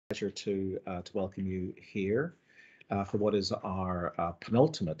pleasure to welcome you here for what is our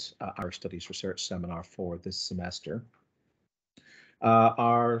penultimate Irish Studies Research Seminar for this semester.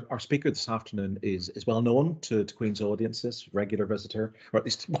 Our speaker this afternoon is well known to Queen's audiences, regular visitor, or at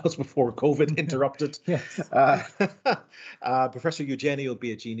least was before COVID interrupted. Yes. Professor Eugenio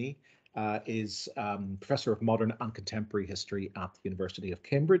Biagini is Professor of Modern and Contemporary History at the University of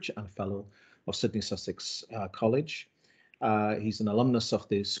Cambridge and a Fellow of Sydney Sussex College. He's an alumnus of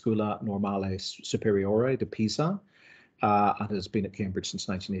the Scuola Normale Superiore de Pisa and has been at Cambridge since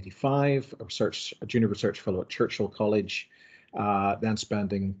 1985, a junior research fellow at Churchill College, then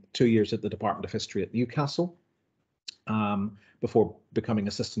spending 2 years at the Department of History at Newcastle, before becoming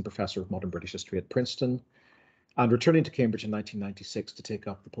assistant professor of modern British history at Princeton, and returning to Cambridge in 1996 to take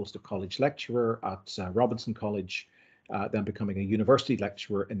up the post of college lecturer at Robinson College, then becoming a university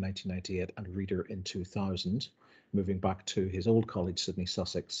lecturer in 1998 and reader in 2000, moving back to his old college, Sydney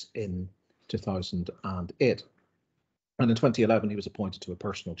Sussex, in 2008. And in 2011, he was appointed to a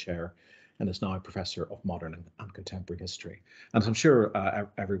personal chair and is now a professor of modern and contemporary history. And as I'm sure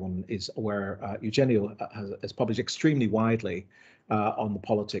everyone is aware, Eugenio has published extremely widely on the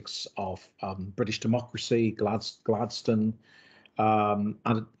politics of British democracy, Gladstone,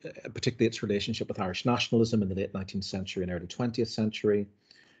 and particularly its relationship with Irish nationalism in the late 19th century and early 20th century.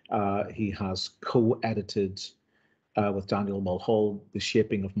 He has co-edited with Daniel Mulhall, The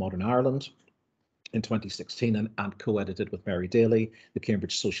Shaping of Modern Ireland in 2016, and co-edited with Mary Daly, The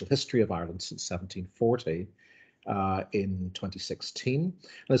Cambridge Social History of Ireland since 1740 in 2016. And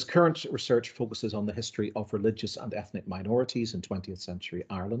his current research focuses on the history of religious and ethnic minorities in 20th century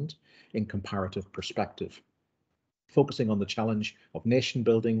Ireland in comparative perspective, focusing on the challenge of nation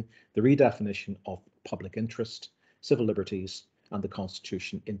building, the redefinition of public interest, civil liberties, and the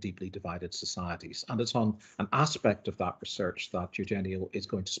constitution in deeply divided societies. And it's on an aspect of that research that Eugenio is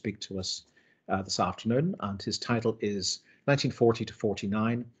going to speak to us this afternoon, and his title is 1940 to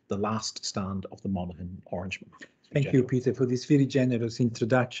 49, The Last Stand of the Monaghan Orangemen. Thank you, Peter, for this very generous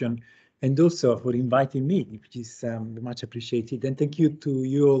introduction, and also for inviting me, which is much appreciated. And thank you to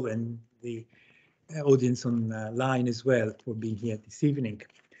you all and the audience online as well for being here this evening.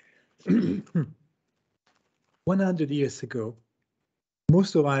 100 years ago,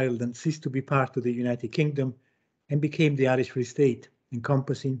 most of Ireland ceased to be part of the United Kingdom and became the Irish Free State,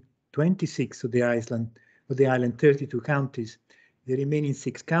 encompassing 26 of the island 32 counties. The remaining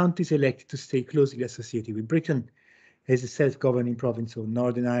 6 counties elected to stay closely associated with Britain as the self-governing province of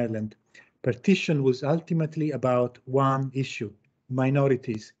Northern Ireland. Partition was ultimately about one issue: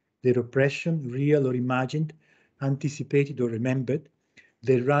 minorities, their oppression, real or imagined, anticipated or remembered,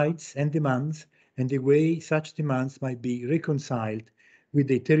 their rights and demands, and the way such demands might be reconciled with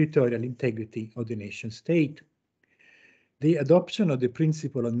the territorial integrity of the nation state. The adoption of the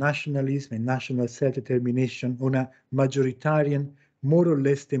principle of nationalism and national self-determination on a majoritarian, more or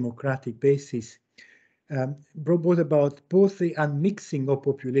less democratic basis brought about both the unmixing of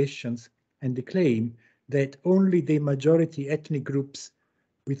populations and the claim that only the majority ethnic groups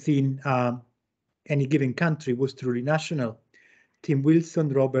within any given country was truly national. Tim Wilson,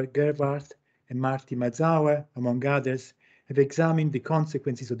 Robert Gerwarth, and Marty Mazower, among others, have examined the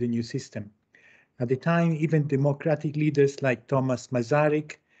consequences of the new system. At the time, even democratic leaders like Thomas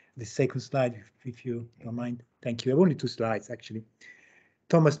Masaryk, the second slide, if you don't mind, thank you, I have only 2 slides actually.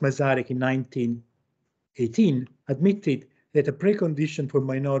 Thomas Masaryk in 1918 admitted that a precondition for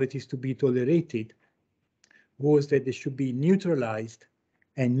minorities to be tolerated was that they should be neutralized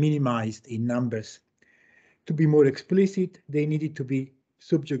and minimized in numbers. To be more explicit, they needed to be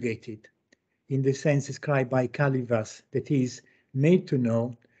subjugated in the sense described by Calivas, that is, made to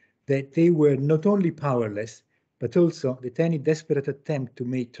know that they were not only powerless, but also that any desperate attempt to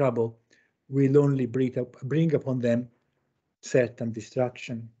make trouble will only bring upon them certain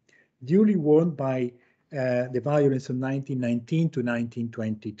destruction. Duly warned by the violence of 1919 to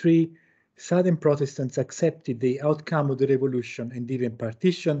 1923, Southern Protestants accepted the outcome of the revolution and even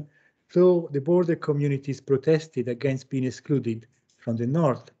partition, though the border communities protested against being excluded from the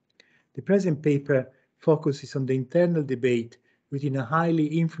North. The present paper focuses on the internal debate within a highly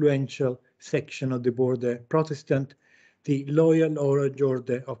influential section of the border Protestant, the Loyal Orange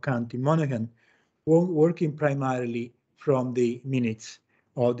Order of County Monaghan, working primarily from the minutes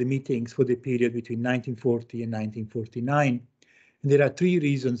of the meetings for the period between 1940 and 1949. And there are 3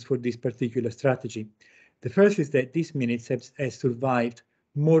 reasons for this particular strategy. The first is that these minutes have survived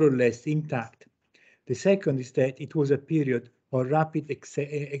more or less intact. The second is that it was a period of rapid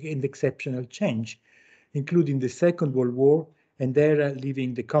and exceptional change, including the Second World War and their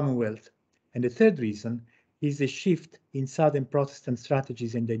leaving the Commonwealth. And the third reason is a shift in Southern Protestant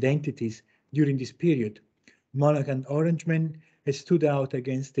strategies and identities during this period. Monaghan Orangemen has stood out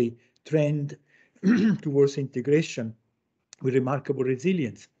against the trend towards integration with remarkable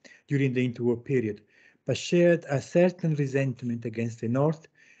resilience during the interwar period, but shared a certain resentment against the North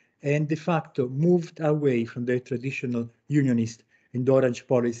and de facto moved away from their traditional unionist and orange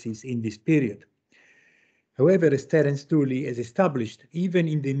policies in this period. However, as Terence Dooley has established, even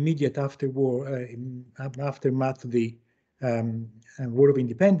in the immediate aftermath of the War of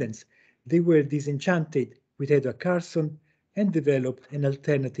Independence, they were disenchanted with Edward Carson and developed an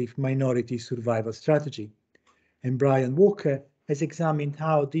alternative minority survival strategy. And Brian Walker has examined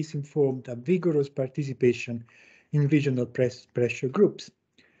how this informed a vigorous participation in regional pressure groups.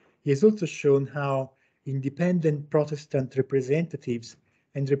 He has also shown how independent Protestant representatives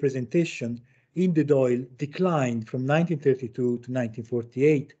and representation in the Dáil declined from 1932 to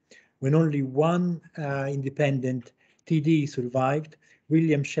 1948, when only one independent TD survived,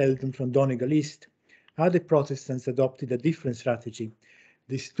 William Sheldon from Donegal East. Other Protestants adopted a different strategy.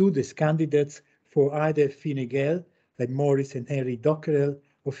 They stood as candidates for either Fine Gael, like Maurice and Henry Dockerell,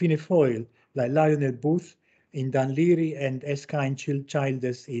 or Fine Foil, like Lionel Booth in Dunleary and Erskine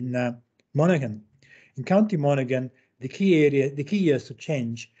Childers in Monaghan. In County Monaghan, the key years to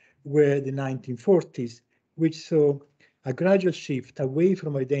change were the 1940s, which saw a gradual shift away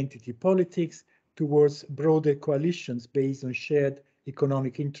from identity politics towards broader coalitions based on shared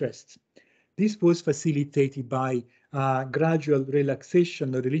economic interests. This was facilitated by a gradual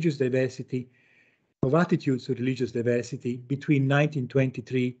relaxation of religious diversity, of attitudes to religious diversity between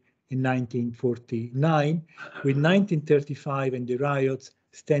 1923 and 1949, with 1935 and the riots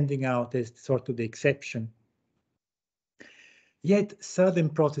standing out as sort of the exception. Yet Southern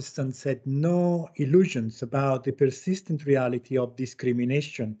Protestants had no illusions about the persistent reality of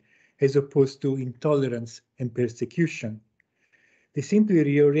discrimination as opposed to intolerance and persecution. They simply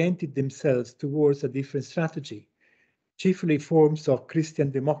reoriented themselves towards a different strategy, chiefly forms of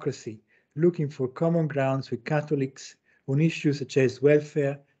Christian democracy, looking for common grounds with Catholics on issues such as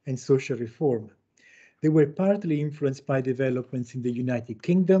welfare and social reform. They were partly influenced by developments in the United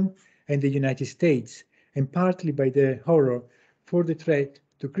Kingdom and the United States, and partly by their horror for the threat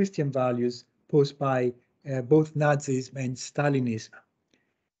to Christian values posed by both Nazism and Stalinism.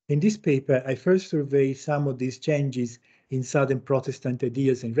 In this paper, I first survey some of these changes in Southern Protestant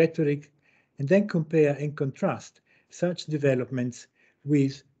ideas and rhetoric, and then compare and contrast such developments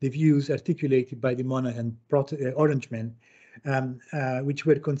with the views articulated by the Monaghan Orangemen, which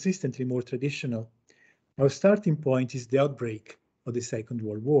were consistently more traditional. Our starting point is the outbreak of the Second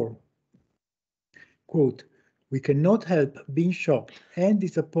World War. Quote, "We cannot help being shocked and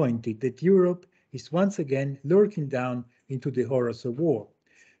disappointed that Europe is once again lurking down into the horrors of war."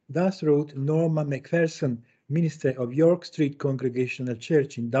 Thus wrote Norma Macpherson, minister of York Street Congregational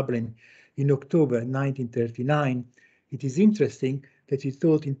Church in Dublin in October 1939. It is interesting that he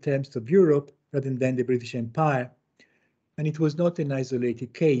thought in terms of Europe rather than the British Empire, and it was not an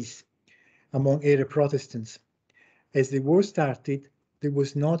isolated case among Arab Protestants. As the war started, there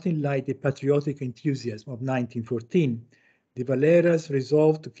was nothing like the patriotic enthusiasm of 1914. The Valeras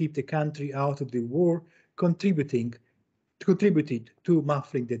resolved to keep the country out of the war, contributed to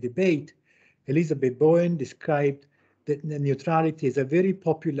muffling the debate. Elizabeth Bowen described that neutrality as a very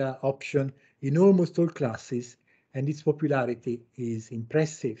popular option in almost all classes, and its popularity is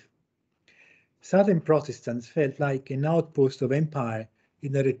impressive. Southern Protestants felt like an outpost of empire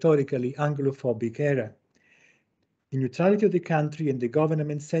in a rhetorically Anglophobic era. The neutrality of the country and the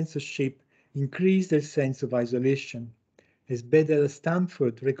government censorship increased their sense of isolation. As Bedell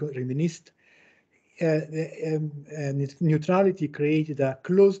Stanford reminisced, neutrality created a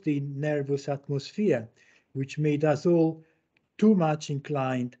closed-in nervous atmosphere, which made us all too much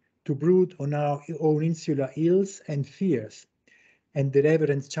inclined to brood on our own insular ills and fears. And the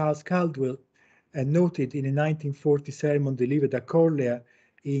Reverend Charles Caldwell noted in a 1940 sermon delivered at Corlaer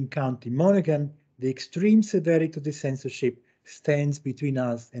in County Monaghan, the extreme severity of the censorship stands between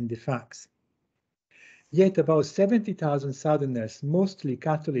us and the facts. Yet about 70,000 Southerners, mostly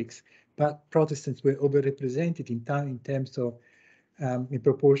Catholics, but Protestants were overrepresented in terms of, in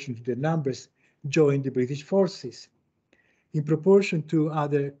proportion to their numbers, joined the British forces. In proportion to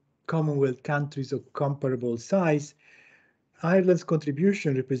other Commonwealth countries of comparable size, Ireland's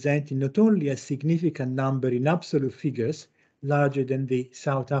contribution represented not only a significant number in absolute figures, larger than the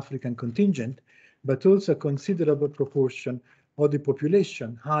South African contingent, but also a considerable proportion of the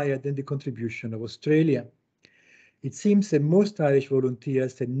population, higher than the contribution of Australia. It seems that most Irish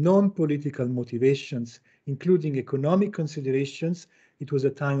volunteers had non-political motivations, including economic considerations. It was a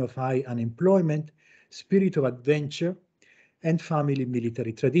time of high unemployment, spirit of adventure, and family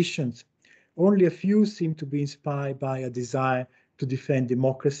military traditions. Only a few seem to be inspired by a desire to defend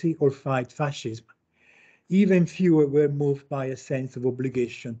democracy or fight fascism. Even fewer were moved by a sense of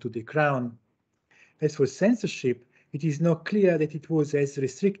obligation to the crown. As for censorship, it is not clear that it was as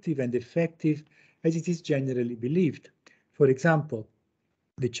restrictive and effective as it is generally believed. For example,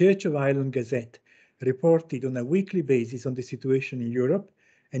 the Church of Ireland Gazette reported on a weekly basis on the situation in Europe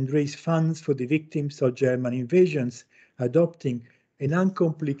and raised funds for the victims of German invasions, adopting an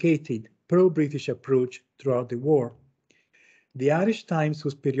uncomplicated pro-British approach throughout the war. The Irish Times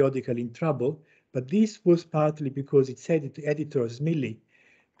was periodically in trouble, but this was partly because its editor, Smillie,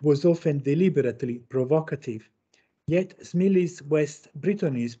 was often deliberately provocative. Yet Smillie's West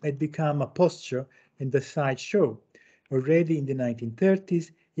Britonnism had become a posture and a sideshow. Already in the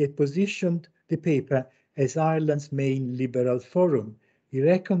 1930s, he had positioned the paper as Ireland's main liberal forum. He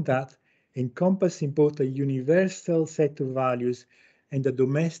reckoned that, encompassing both a universal set of values and a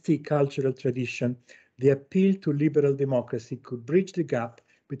domestic cultural tradition, the appeal to liberal democracy could bridge the gap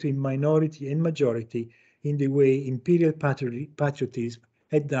between minority and majority in the way imperial patriotism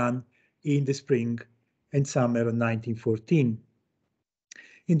had done in the spring and summer of 1914.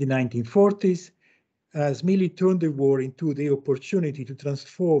 In the 1940s, Smillie turned the war into the opportunity to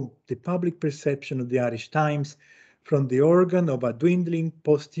transform the public perception of the Irish Times from the organ of a dwindling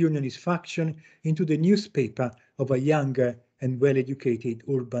post-unionist faction into the newspaper of a younger and well-educated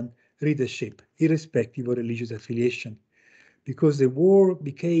urban readership, irrespective of religious affiliation. Because the war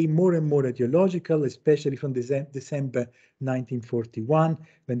became more and more ideological, especially from December 1941,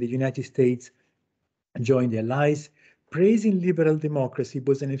 when the United States joined the Allies, praising liberal democracy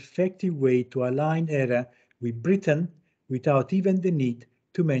was an effective way to align ERA with Britain without even the need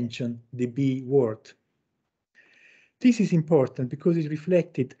to mention the B word. This is important because it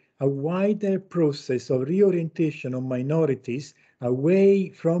reflected a wider process of reorientation of minorities away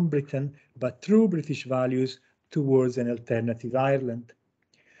from Britain, but through British values towards an alternative Ireland.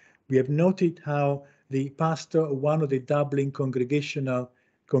 We have noted how the pastor of one of the Dublin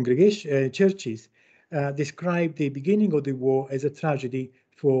churches described the beginning of the war as a tragedy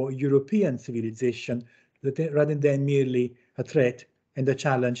for European civilization rather than merely a threat and a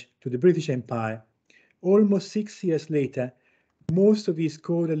challenge to the British Empire. Almost 6 years later, most of his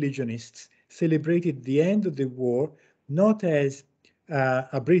co-religionists celebrated the end of the war not as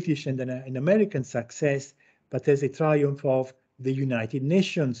a British and an American success, but as a triumph of the United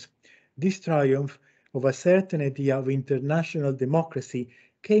Nations. This triumph of a certain idea of international democracy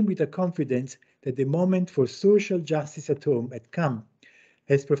came with a confidence that the moment for social justice at home had come.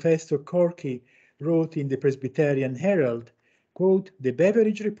 As Professor Corky wrote in the Presbyterian Herald, quote, "The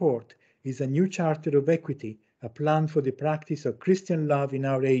Beveridge Report is a new charter of equity, a plan for the practice of Christian love in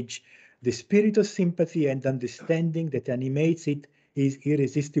our age. The spirit of sympathy and understanding that animates it is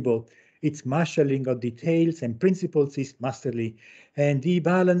irresistible. Its marshalling of details and principles is masterly, and the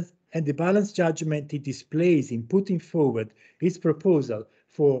balanced judgment it displays in putting forward its proposal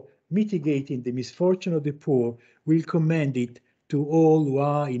for mitigating the misfortune of the poor will commend it to all who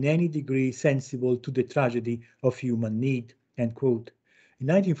are in any degree sensible to the tragedy of human need." End quote. In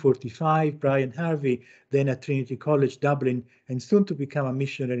 1945, Brian Harvey, then at Trinity College Dublin and soon to become a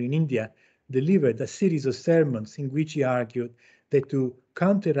missionary in India, delivered a series of sermons in which he argued that to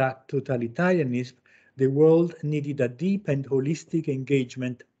counteract totalitarianism, the world needed a deep and holistic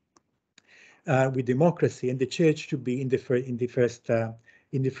engagement with democracy, and the church should be in the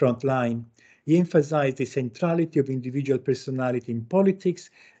front line. He emphasized the centrality of individual personality in politics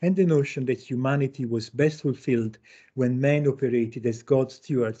and the notion that humanity was best fulfilled when men operated as God's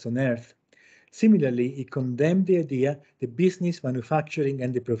stewards on earth. Similarly, he condemned the idea that business, manufacturing,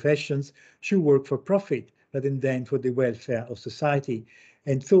 and the professions should work for profit rather than for the welfare of society,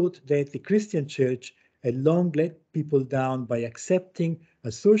 and thought that the Christian church had long let people down by accepting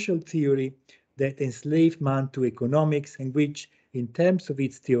a social theory that enslaved man to economics and which, in terms of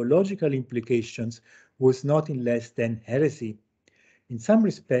its theological implications, was nothing less than heresy. In some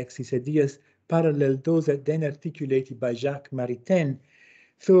respects, his ideas parallel those then articulated by Jacques Maritain,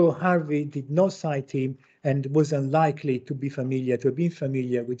 though Harvey did not cite him and was unlikely to have been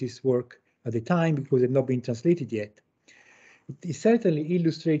familiar with his work at the time because it had not been translated yet. It certainly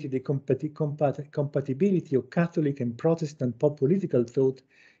illustrated the compatibility of Catholic and Protestant political thought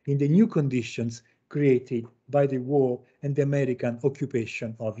in the new conditions created by the war and the American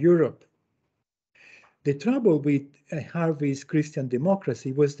occupation of Europe. The trouble with Harvey's Christian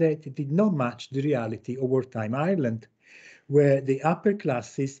democracy was that it did not match the reality of wartime Ireland, where the upper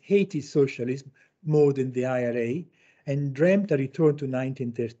classes hated socialism more than the IRA, and dreamt a return to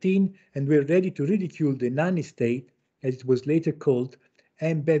 1913 and were ready to ridicule the nanny state, as it was later called,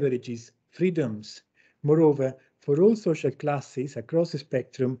 and beverages freedoms. Moreover, for all social classes across the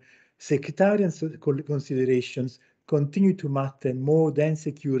spectrum, sectarian considerations continue to matter more than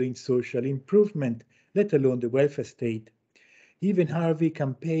securing social improvement, let alone the welfare state. Even Harvey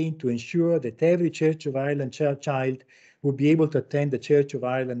campaigned to ensure that every Church of Ireland child would be able to attend the Church of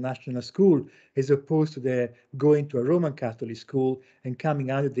Ireland National School, as opposed to their going to a Roman Catholic school and coming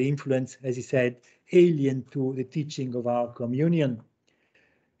under the influence, as he said, alien to the teaching of our communion.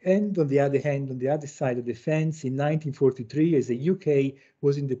 And on the other hand, on the other side of the fence, in 1943, as the UK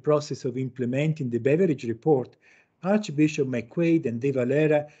was in the process of implementing the Beveridge Report, Archbishop McQuaid and De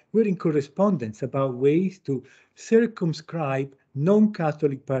Valera were in correspondence about ways to circumscribe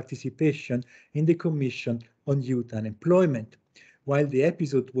non-Catholic participation in the Commission on Youth Unemployment. While the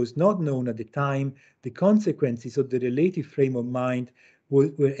episode was not known at the time, the consequences of the relative frame of mind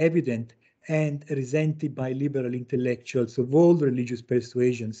were evident and resented by liberal intellectuals of all religious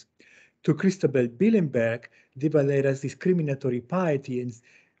persuasions. To Christabel Billenberg, De Valera's discriminatory piety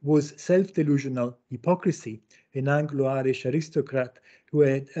was self-delusional hypocrisy. An Anglo-Irish aristocrat who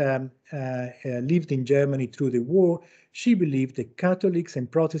had lived in Germany through the war, she believed that Catholics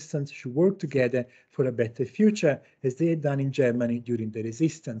and Protestants should work together for a better future, as they had done in Germany during the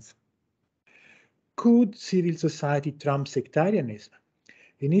resistance. Could civil society trump sectarianism?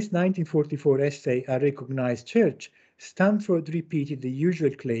 In his 1944 essay, A Recognized Church, Stanford repeated the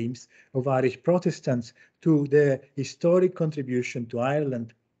usual claims of Irish Protestants to their historic contribution to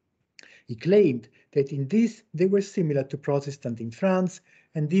Ireland. He claimed that in this they were similar to Protestants in France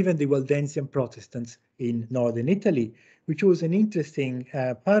and even the Waldensian Protestants in northern Italy, which was an interesting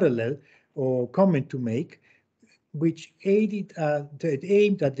parallel or comment to make, which aimed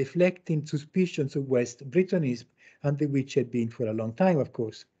at deflecting suspicions of West Britanism, under which had been for a long time, of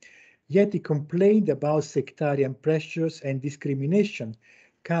course. Yet he complained about sectarian pressures and discrimination.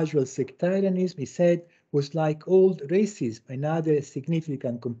 Casual sectarianism, he said, was like old racism, another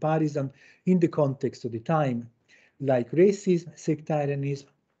significant comparison in the context of the time. Like racism, sectarianism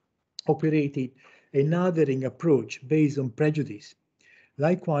operated an othering approach based on prejudice.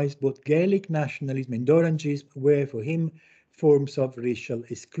 Likewise, both Gaelic nationalism and Orangism were, for him, forms of racial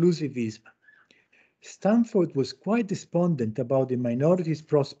exclusivism. Stanford was quite despondent about the minorities'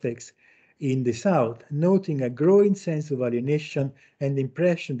 prospects in the South, noting a growing sense of alienation and the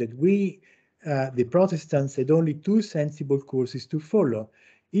impression that we, the Protestants, had only two sensible courses to follow: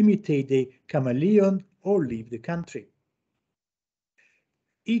 imitate the chameleon or leave the country.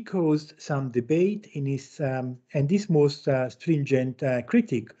 He caused some debate in his and this most stringent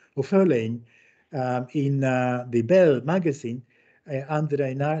critic of Verlaine in the Bell magazine under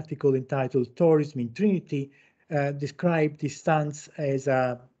an article entitled Tourism in Trinity, described his stance as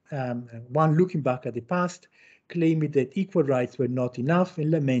one looking back at the past, claiming that equal rights were not enough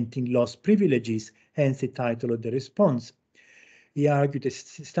and lamenting lost privileges, hence the title of the response. He argued that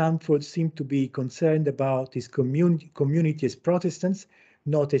Stanford seemed to be concerned about his community as Protestants,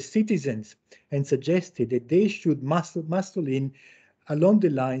 not as citizens, and suggested that they should muscle in along the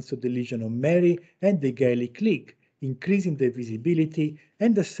lines of the Legion of Mary and the Gaelic League, increasing their visibility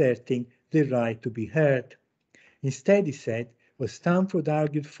and asserting the right to be heard. Instead, he said, what Stanford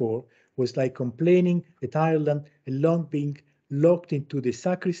argued for was like complaining that Ireland had long been locked into the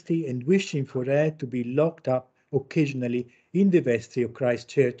sacristy and wishing for her to be locked up occasionally in the vestry of Christ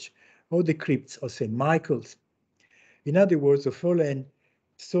Church or the crypts of St. Michael's. In other words, Verlaine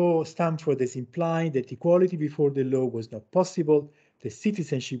saw Stanford as implying that equality before the law was not possible, that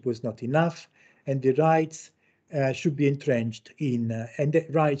citizenship was not enough, and the rights should be entrenched in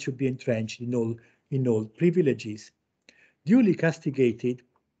all privileges. Duly castigated,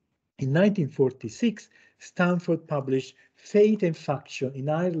 in 1946, Stanford published Faith and Faction in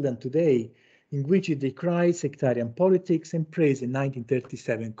Ireland Today, in which he decried sectarian politics and praised the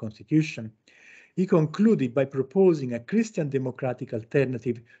 1937 Constitution. He concluded by proposing a Christian democratic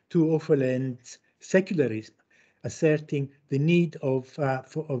alternative to Verlaine's secularism, asserting the need of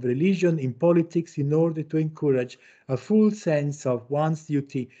religion in politics in order to encourage a full sense of one's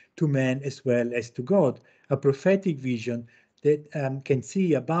duty to man as well as to God, a prophetic vision that can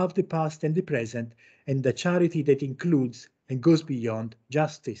see above the past and the present, and a charity that includes and goes beyond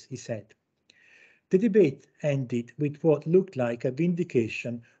justice, he said. The debate ended with what looked like a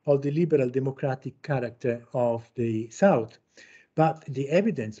vindication of the liberal democratic character of the South, but the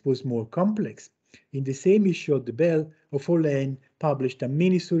evidence was more complex. In the same issue of the Bell, Verlaine published a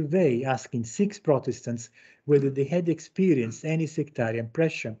mini-survey asking 6 Protestants whether they had experienced any sectarian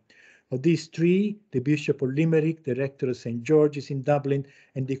pressure. Of these three, the Bishop of Limerick, the Rector of St. George's in Dublin,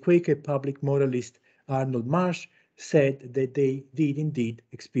 and the Quaker public moralist Arnold Marsh said that they did indeed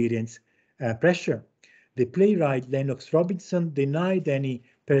experience pressure. The playwright Lennox Robinson denied any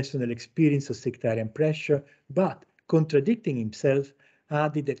personal experience of sectarian pressure, but, contradicting himself,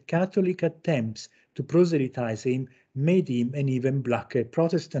 added that Catholic attempts to proselytize him made him an even blacker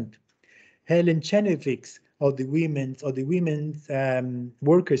Protestant. Helen Chenevix of the Women's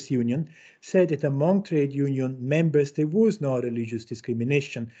Workers' Union said that among trade union members there was no religious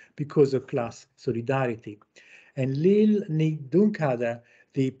discrimination because of class solidarity. And Lil Nick Dunkada,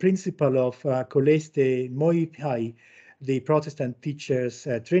 the principal of Collège de Moipai, the Protestant Teachers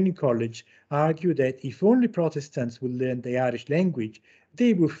Training College, argued that if only Protestants would learn the Irish language,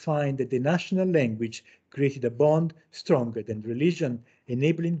 they would find that the national language created a bond stronger than religion,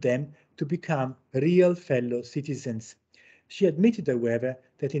 enabling them to become real fellow citizens. She admitted, however,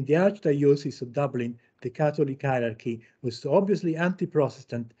 that in the Archdiocese of Dublin, the Catholic hierarchy was so obviously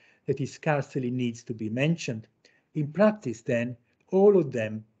anti-Protestant that it scarcely needs to be mentioned. In practice, then, all of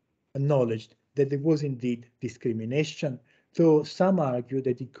them acknowledged that there was indeed discrimination, though some argue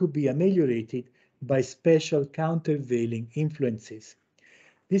that it could be ameliorated by special countervailing influences.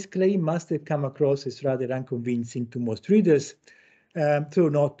 This claim must have come across as rather unconvincing to most readers, though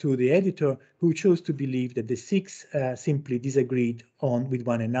not to the editor, who chose to believe that the six simply disagreed with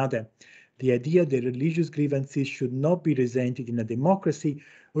one another. The idea that religious grievances should not be resented in a democracy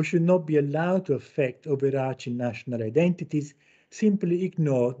or should not be allowed to affect overarching national identities simply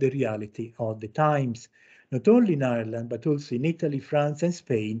ignored the reality of the times. Not only in Ireland, but also in Italy, France, and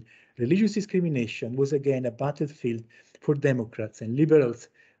Spain, religious discrimination was again a battlefield for Democrats and liberals.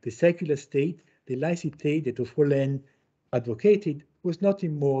 The secular state, the laicite that Follen advocated, was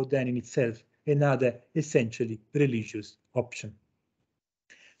nothing more than in itself another essentially religious option.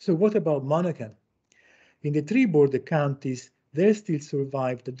 So what about Monaghan? In the three border counties, there still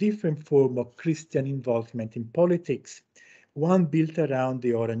survived a different form of Christian involvement in politics, one built around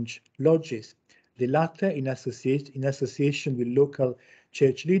the Orange Lodges. The latter, in association with local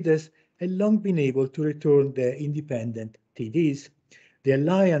church leaders, had long been able to return their independent TDs. The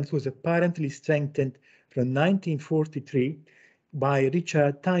alliance was apparently strengthened from 1943 by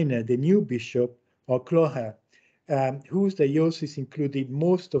Richard Tyner, the new bishop of Clogher, whose diocese included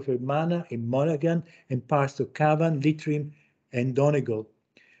most of Fermanagh and Monaghan and parts of Cavan, Leitrim, and Donegal.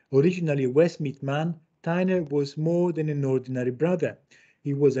 Originally a Westmeath man, Tyner was more than an ordinary brother.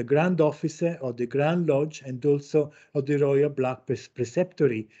 He was a Grand Officer of the Grand Lodge and also of the Royal Black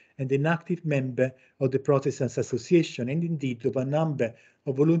Preceptory, and an active member of the Protestants Association, and indeed of a number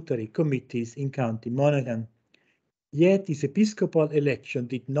of voluntary committees in County Monaghan. Yet his episcopal election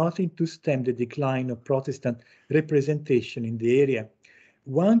did nothing to stem the decline of Protestant representation in the area.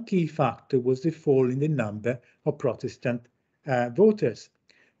 One key factor was the fall in the number of Protestant voters.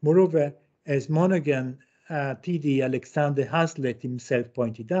 Moreover, as Monaghan TD Alexander Hazlitt himself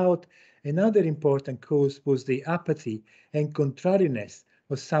pointed out, another important cause was the apathy and contrariness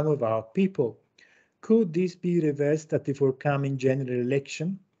of some of our people. Could this be reversed at the forthcoming general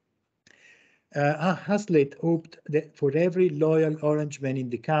election? Hazlitt hoped that for every loyal Orangeman in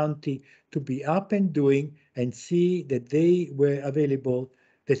the county to be up and doing and see that they were available,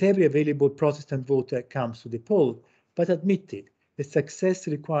 that every available Protestant voter comes to the poll, but admitted that success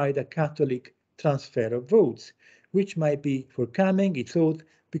required a Catholic transfer of votes, which might be forthcoming, he thought,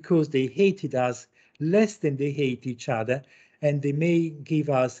 because they hated us less than they hate each other, and they may give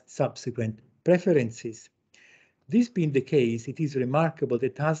us subsequent preferences. This being the case, it is remarkable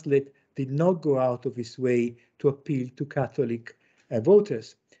that Hazlitt did not go out of his way to appeal to Catholic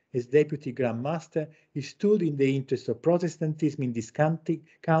voters. As Deputy Grand Master, he stood in the interest of Protestantism in this county,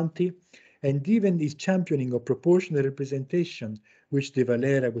 and even his championing of proportional representation, which de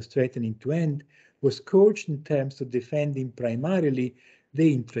Valera was threatening to end, was couched in terms of defending primarily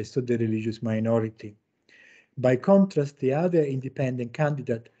the interests of the religious minority. By contrast, the other independent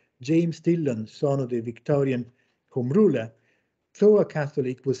candidate, James Dillon, son of the Victorian Home Ruler, though a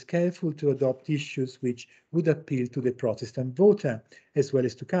Catholic, was careful to adopt issues which would appeal to the Protestant voter as well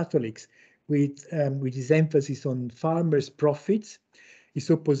as to Catholics, with his emphasis on farmers' profits, his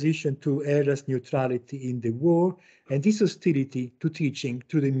opposition to Era's neutrality in the war, and his hostility to teaching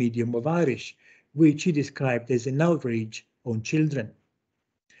through the medium of Irish, which he described as an outrage on children.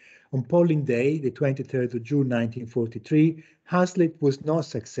 On polling day, the 23rd of June 1943, Hazlitt was not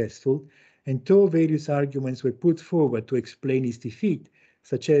successful, and though various arguments were put forward to explain his defeat,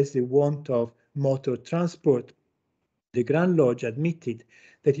 such as the want of motor transport, the Grand Lodge admitted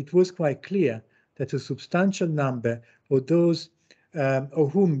that it was quite clear that a substantial number of those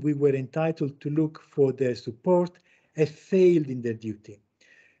of whom we were entitled to look for their support, have failed in their duty.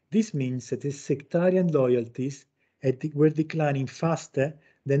 This means that the sectarian loyalties were declining faster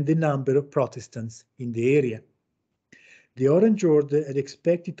than the number of Protestants in the area. The Orange Order had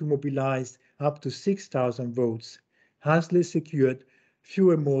expected to mobilize up to 6,000 votes. Hazlitt secured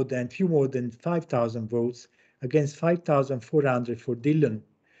few more than 5,000 votes against 5,400 for Dillon,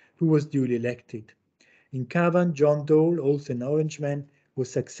 who was duly elected. In Cavan, John Dole, also an Orangeman,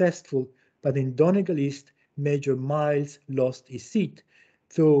 was successful, but in Donegal East, Major Miles lost his seat,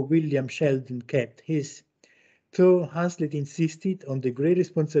 though William Sheldon kept his. Though Hazlitt insisted on the great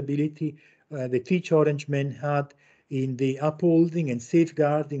responsibility that each Orangeman had in the upholding and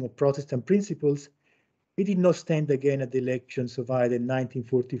safeguarding of Protestant principles, he did not stand again at the elections of either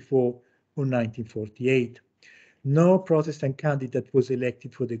 1944 or 1948. No Protestant candidate was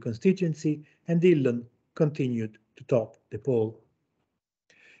elected for the constituency, and Dillon continued to top the poll.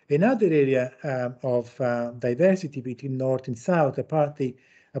 Another area of diversity between North and South, apart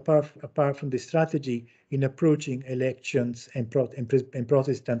from the strategy in approaching elections and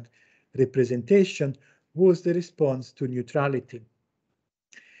Protestant representation, was the response to neutrality.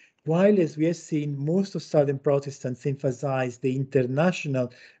 While, as we have seen, most of Southern Protestants emphasize the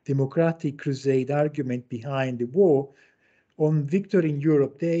international democratic crusade argument behind the war, on Victory in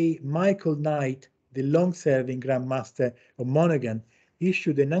Europe Day, Michael Knight, the long-serving Grand Master of Monaghan,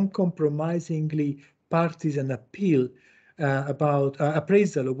 issued an uncompromisingly partisan appeal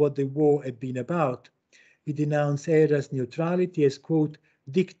appraisal of what the war had been about. He denounced Eyre's neutrality as, quote,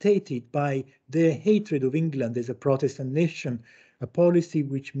 dictated by their hatred of England as a Protestant nation, a policy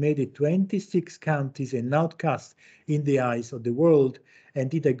which made it 26 counties an outcast in the eyes of the world and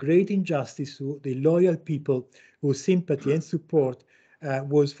did a great injustice to the loyal people whose sympathy and support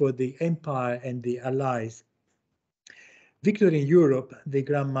was for the Empire and the Allies. Victory in Europe, the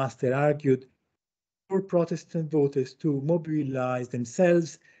Grand Master argued for Protestant voters to mobilize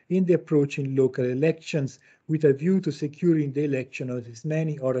themselves in the approaching local elections with a view to securing the election of as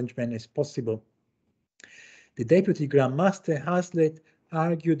many Orangemen as possible. The Deputy Grand Master Hazlitt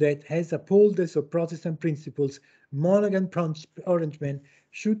argued that as upholders of Protestant principles, Monaghan Orangemen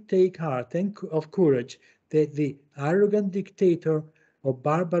should take heart and of courage that the arrogant dictatorship of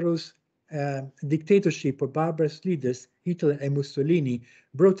barbarous leaders, Hitler and Mussolini,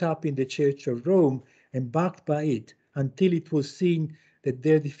 brought up in the Church of Rome and backed by it until it was seen that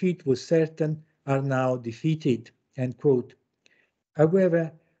their defeat was certain, are now defeated, end quote.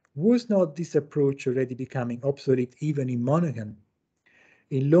 However, was not this approach already becoming obsolete even in Monaghan?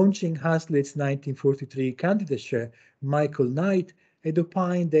 In launching Hazlitt's 1943 candidature, Michael Knight had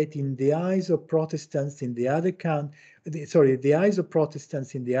opined that in the eyes of Protestants in the other the eyes of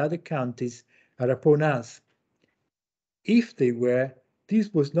Protestants in the other counties are upon us. If they were,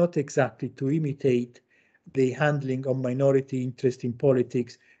 this was not exactly to imitate the handling of minority interest in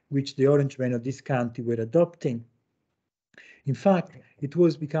politics which the Orangemen of this county were adopting. In fact, it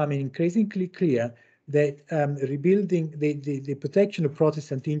was becoming increasingly clear that rebuilding the protection of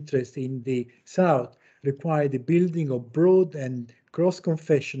Protestant interest in the South required the building of broad and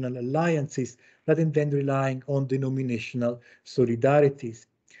cross-confessional alliances rather than relying on denominational solidarities.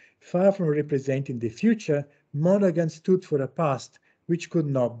 Far from representing the future, Monaghan stood for a past which could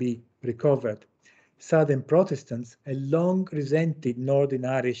not be recovered. Southern Protestants had long resented Northern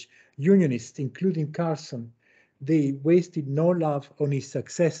Irish Unionists, including Carson. They wasted no love on his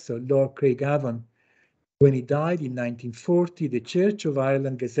successor, Lord Craigavon. When he died in 1940, the Church of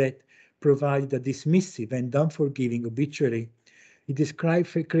Ireland Gazette provided a dismissive and unforgiving obituary. He described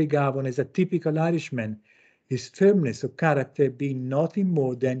Craigavon as a typical Irishman, his firmness of character being nothing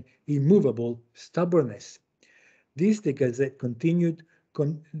more than immovable stubbornness. This, the Gazette continued,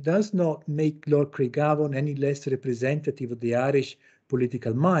 does not make Lord Craigavon any less representative of the Irish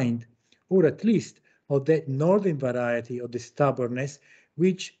political mind, or at least of that northern variety of the stubbornness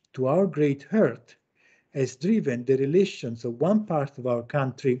which, to our great hurt, has driven the relations of one part of our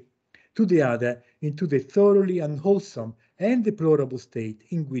country to the other into the thoroughly unwholesome and deplorable state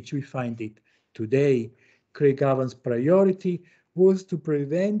in which we find it today. Craigavon's priority was to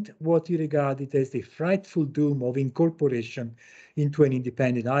prevent what he regarded as the frightful doom of incorporation into an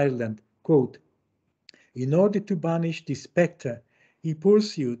independent Ireland. Quote, in order to banish this spectre, he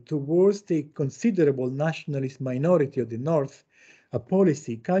pursued towards the considerable nationalist minority of the North a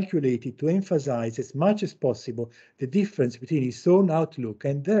policy calculated to emphasize as much as possible the difference between his own outlook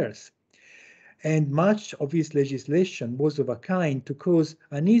and theirs. And much of his legislation was of a kind to cause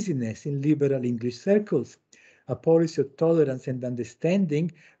uneasiness in liberal English circles. a policy of tolerance and understanding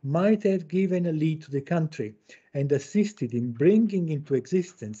might have given a lead to the country and assisted in bringing into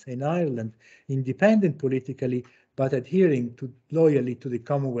existence an Ireland independent politically but adhering loyally to the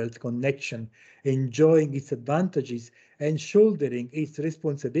Commonwealth connection, enjoying its advantages and shouldering its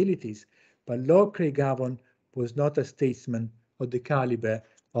responsibilities. But Lord Craigavon was not a statesman of the caliber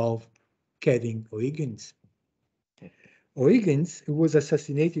of Kevin O'Higgins. O'Higgins, who was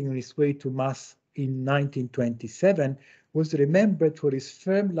assassinated on his way to Mass in 1927, was remembered for his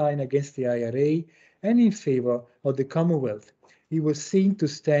firm line against the IRA and in favor of the Commonwealth. He was seen to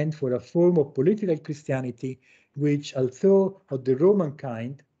stand for a form of political Christianity which, although of the Roman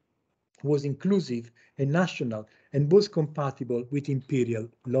kind, was inclusive and national and was compatible with imperial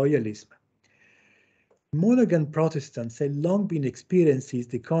loyalism. Monaghan Protestants had long been experiencing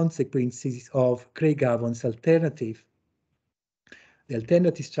the consequences of Craigavon's alternative, the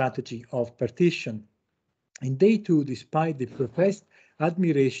alternative strategy of partition. And they too, despite the professed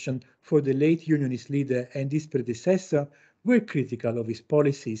admiration for the late Unionist leader and his predecessor, were critical of his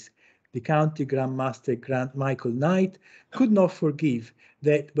policies. The County Grand Master Grant Michael Knight could not forgive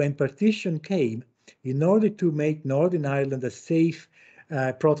that when partition came, in order to make Northern Ireland a safe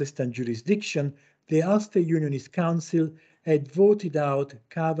Protestant jurisdiction, the Ulster Unionist Council had voted out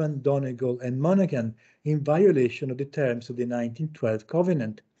Cavan, Donegal and Monaghan in violation of the terms of the 1912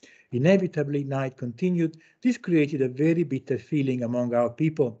 Covenant. Inevitably, Knight continued, this created a very bitter feeling among our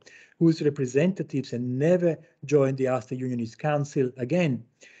people, whose representatives had never joined the Ulster Unionist Council again.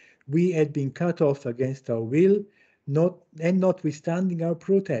 We had been cut off against our will, notwithstanding our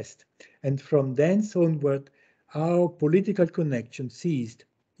protest, and from thence onward, our political connection ceased.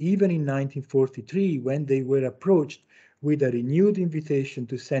 Even in 1943, when they were approached with a renewed invitation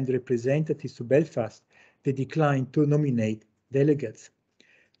to send representatives to Belfast, they declined to nominate delegates.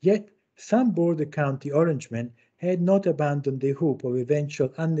 Yet, some border county Orangemen had not abandoned the hope of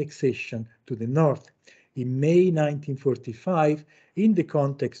eventual annexation to the north. In May 1945, in the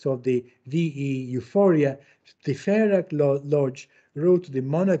context of the VE euphoria, the Ferrach Lodge wrote to the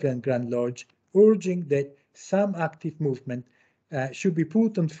Monaghan Grand Lodge, urging that some active movement should be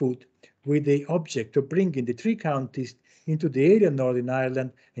put on foot with the object of bringing the three counties into the area of Northern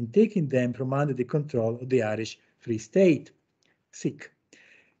Ireland and taking them from under the control of the Irish Free State. Sick.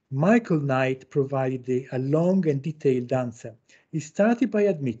 Michael Knight provided a long and detailed answer. He started by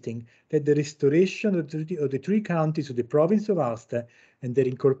admitting that the restoration of the three counties of the province of Ulster and their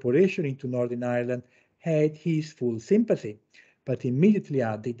incorporation into Northern Ireland had his full sympathy, but immediately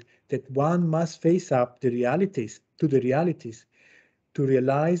added that one must face up to the realities. To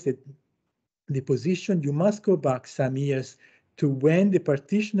realize that the position, you must go back some years to when the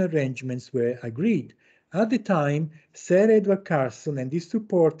partition arrangements were agreed. At the time, Sir Edward Carson and his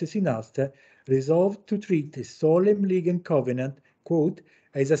supporters in Ulster resolved to treat the Solemn League and Covenant, quote,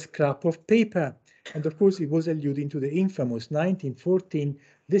 as a scrap of paper. And of course, it was alluding to the infamous 1914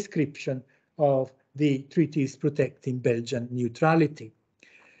 description of the treaties protecting Belgian neutrality.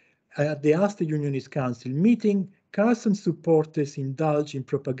 At the Ulster Unionist Council meeting, Carson's supporters indulged in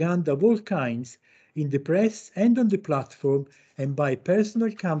propaganda of all kinds in the press and on the platform and by personal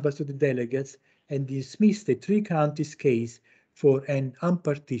canvass of the delegates, and dismissed the three counties case for an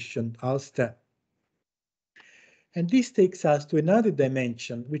unpartitioned Ulster. And this takes us to another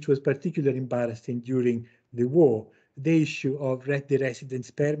dimension, which was particularly embarrassing during the war, the issue of the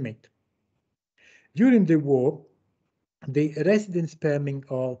residence permit. During the war, the residence permit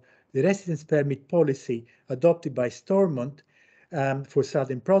policy adopted by Stormont for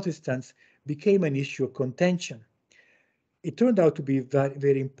Southern Protestants became an issue of contention. It turned out to be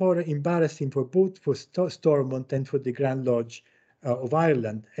very embarrassing for both for Stormont and for the Grand Lodge of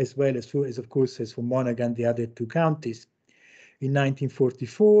Ireland, as well as of course as for Monaghan, the other two counties. In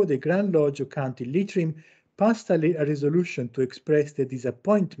 1944, the Grand Lodge of County Leitrim passed a resolution to express their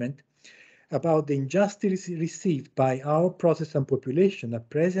disappointment about the injustice received by our Protestant population at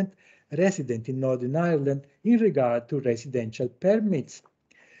present resident in Northern Ireland in regard to residential permits.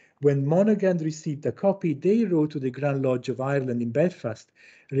 When Monaghan received a copy, they wrote to the Grand Lodge of Ireland in Belfast,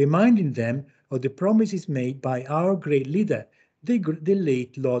 reminding them of the promises made by our great leader, the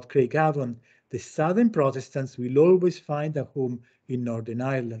late Lord Craigavon. The Southern Protestants will always find a home in Northern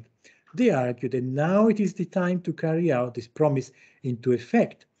Ireland. They argued that now it is the time to carry out this promise into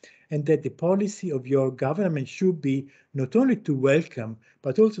effect, and that the policy of your government should be not only to welcome,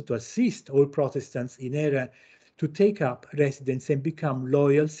 but also to assist all Protestants in error to take up residence and become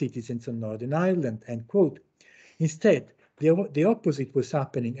loyal citizens of Northern Ireland, end quote. Instead, the opposite was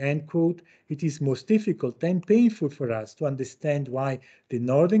happening, end quote. It is most difficult and painful for us to understand why the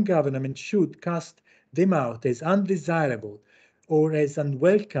Northern government should cast them out as undesirable or as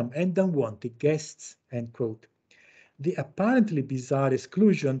unwelcome and unwanted guests, end quote. The apparently bizarre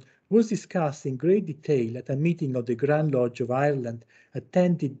exclusion was discussed in great detail at a meeting of the Grand Lodge of Ireland,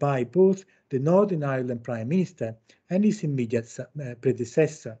 attended by both the Northern Ireland Prime Minister and his immediate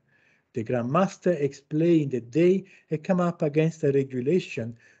predecessor. The Grand Master explained that they had come up against a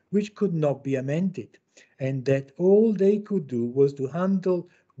regulation which could not be amended, and that all they could do was to handle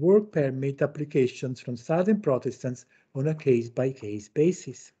work permit applications from Southern Protestants on a case-by-case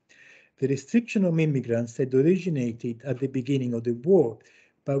basis. The restriction on immigrants had originated at the beginning of the war,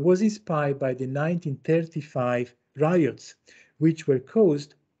 but was inspired by the 1935 riots, which were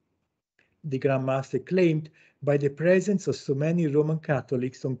caused, the Grand Master claimed, by the presence of so many Roman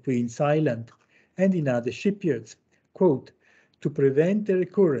Catholics on Queen's Island and in other shipyards. Quote, to prevent the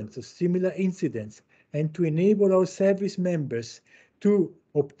recurrence of similar incidents and to enable our service members to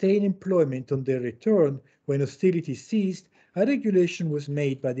obtain employment on their return when hostilities ceased, a regulation was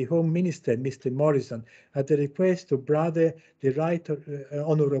made by the Home Minister, Mr. Morrison, at the request of Brother the Right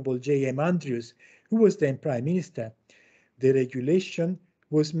Honourable J.M. Andrews, who was then Prime Minister. The regulation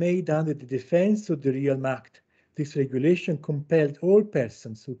was made under the defence of the Realm Act. This regulation compelled all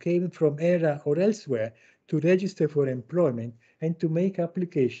persons who came from Era or elsewhere to register for employment and to make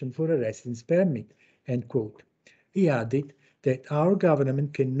application for a residence permit, end quote. He added that our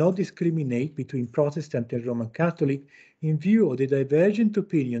government cannot discriminate between Protestant and Roman Catholic in view of the divergent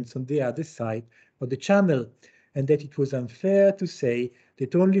opinions on the other side of the Channel, and that it was unfair to say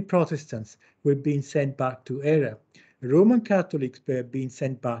that only Protestants were being sent back to Era. Roman Catholics were being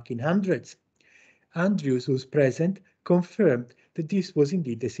sent back in hundreds. Andrews, who was present, confirmed that this was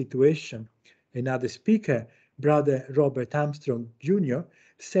indeed the situation. Another speaker, Brother Robert Armstrong Jr.,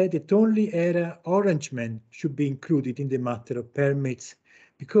 said that only Era Orangemen should be included in the matter of permits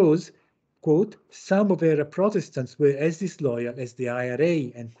because, quote, some of Era Protestants were as disloyal as the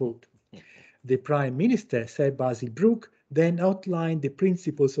IRA, end quote. The Prime Minister, Sir Basil Brooke, then outlined the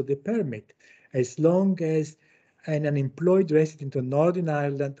principles of the permit. As long as an unemployed resident of Northern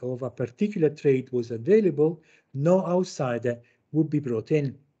Ireland of a particular trade was available, no outsider would be brought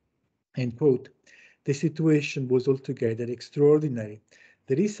in, end quote. The situation was altogether extraordinary.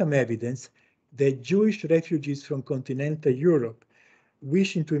 There is some evidence that Jewish refugees from continental Europe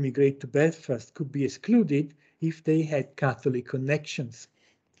wishing to immigrate to Belfast could be excluded if they had Catholic connections.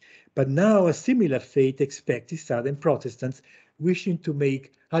 But now a similar fate expects Southern Protestants wishing to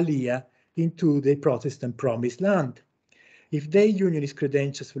make Aliyah into the Protestant promised land. If their unionist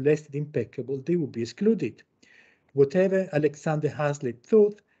credentials were less than impeccable, they would be excluded. Whatever Alexander Hazlitt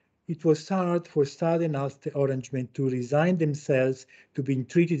thought, it was hard for Southern Ulster Orangemen to resign themselves to being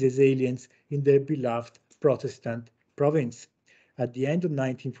treated as aliens in their beloved Protestant province. At the end of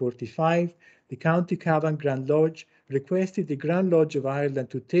 1945, the County Cavan Grand Lodge requested the Grand Lodge of Ireland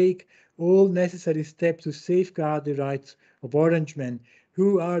to take all necessary steps to safeguard the rights of Orangemen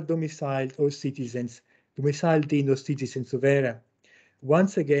who are domiciled in or citizens of Era.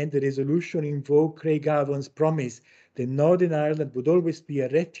 Once again, the resolution invoked Craigavon's promise that Northern Ireland would always be a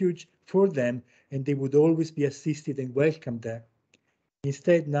refuge for them and they would always be assisted and welcomed there.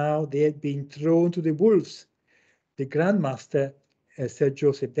 Instead, now they had been thrown to the wolves. The Grand Master, Sir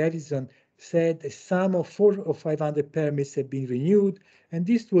Joseph Davison, said a sum of 400 or 500 permits had been renewed, and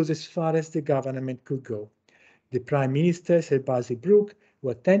this was as far as the government could go. The Prime Minister, Sir Basil Brooke, who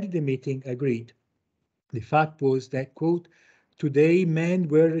attended the meeting, agreed. The fact was that, quote, today men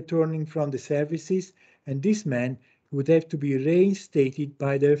were returning from the services, and these men would have to be reinstated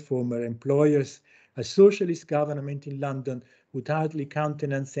by their former employers. A socialist government in London would hardly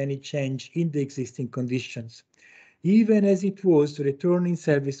countenance any change in the existing conditions. Even as it was, returning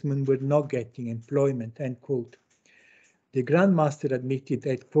servicemen were not getting employment, end quote. The Grand Master admitted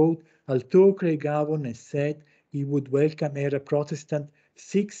that, quote, although Craigavon has said he would welcome Era Protestant,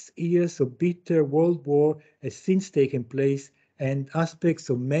 6 years of bitter world war has since taken place and aspects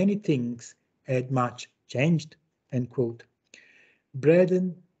of many things had much changed, end quote.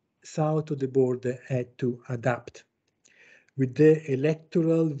 Britain south of the border had to adapt. With the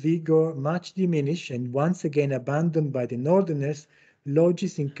electoral vigor much diminished and once again abandoned by the Northerners,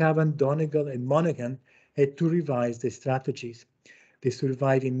 lodges in Cavan, Donegal and Monaghan had to revise their strategies. The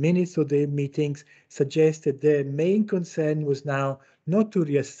surviving minutes of their meetings suggest that their main concern was now not to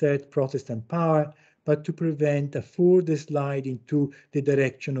reassert Protestant power, but to prevent a further slide into the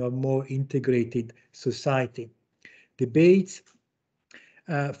direction of a more integrated society. Debates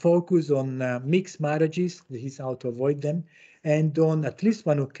focus on mixed marriages, this is how to avoid them, and on at least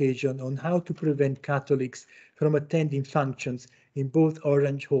one occasion on how to prevent Catholics from attending functions in both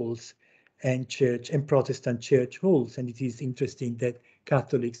Orange halls and Protestant church halls. And it is interesting that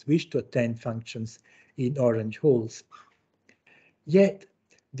Catholics wish to attend functions in orange halls. Yet,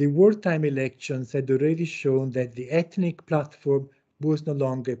 the wartime elections had already shown that the ethnic platform was no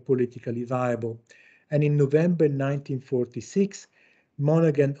longer politically viable. And in November 1946,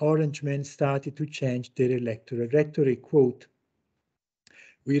 Monaghan Orangemen started to change their electoral rhetoric. Quote,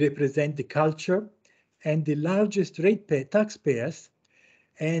 "We represent the culture and the largest taxpayers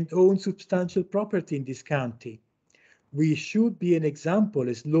and own substantial property in this county. We should be an example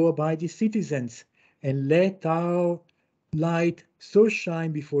as law-abiding citizens and let our light so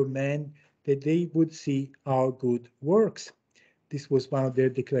shine before men that they would see our good works." This was one of their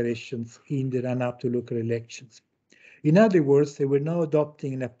declarations in the run-up to local elections. In other words, they were now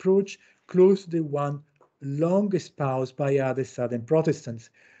adopting an approach close to the one long espoused by other Southern Protestants,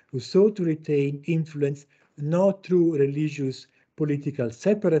 who sought to retain influence not through religious political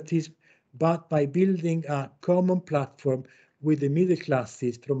separatism, but by building a common platform with the middle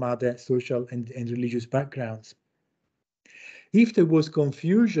classes from other social and religious backgrounds. If there was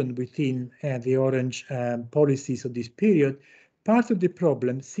confusion within the Orange policies of this period, part of the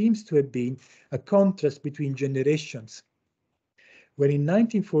problem seems to have been a contrast between generations. When in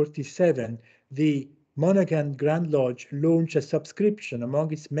 1947, the Monaghan Grand Lodge launched a subscription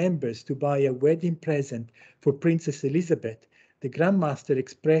among its members to buy a wedding present for Princess Elizabeth, the Grand Master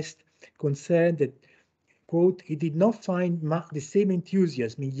expressed concern that, quote, "he did not find the same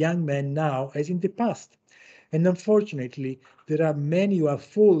enthusiasm in young men now as in the past. And unfortunately, there are many who are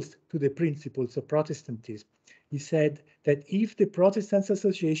false to the principles of Protestantism." He said that if the Protestants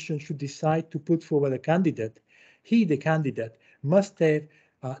Association should decide to put forward a candidate, he, the candidate, must have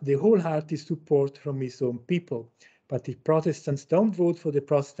the wholehearted support from his own people. But if Protestants don't vote for the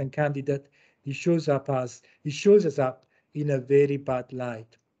Protestant candidate, he shows us up in a very bad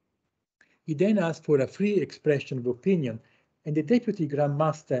light. He then asked for a free expression of opinion, and the Deputy Grand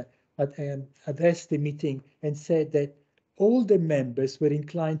Master addressed the meeting and said that all the members were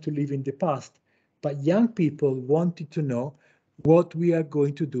inclined to live in the past, but young people wanted to know what we are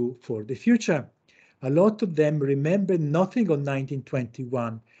going to do for the future. A lot of them remember nothing of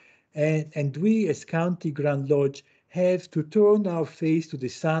 1921, and we as County Grand Lodge have to turn our face to the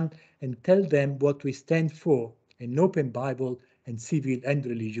sun and tell them what we stand for, an open Bible and civil and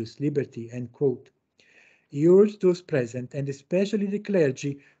religious liberty, end quote. He urged those present, and especially the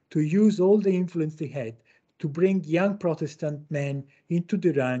clergy, to use all the influence they had to bring young Protestant men into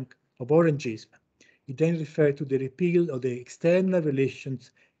the rank of Orangism. He then referred to the repeal of the External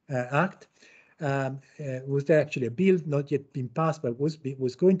Relations Act. Was there actually a bill not yet been passed, but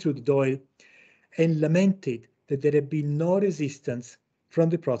was going through the Dáil, and lamented that there had been no resistance from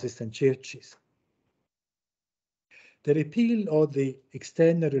the Protestant churches. The repeal of the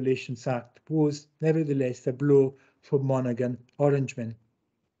External Relations Act was nevertheless a blow for Monaghan Orangemen.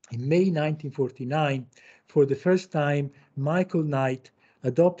 In May 1949, for the first time, Michael Knight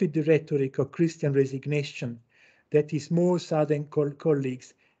adopted the rhetoric of Christian resignation that his more southern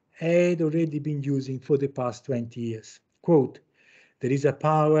colleagues had already been using for the past 20 years. Quote, "There is a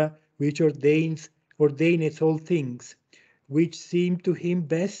power which ordaineth all things, which seem to him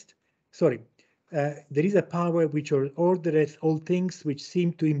best." There is a power which ordereth all things which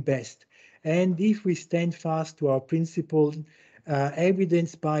seem to him best. And if we stand fast to our principles,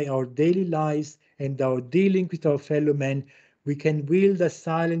 evidenced by our daily lives and our dealing with our fellow men, we can wield a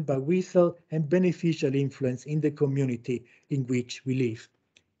silent but vital and beneficial influence in the community in which we live.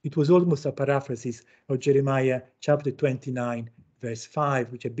 It was almost a paraphrasis of Jeremiah chapter 29, verse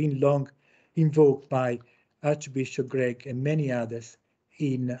 5, which had been long invoked by Archbishop Gregg and many others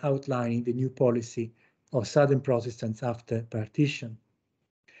in outlining the new policy of Southern Protestants after partition.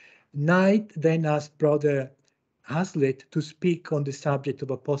 Knight then asked Brother Hazlitt to speak on the subject of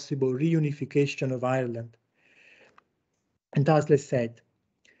a possible reunification of Ireland. And Hazlitt said,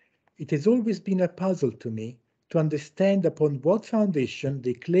 "It has always been a puzzle to me to understand upon what foundation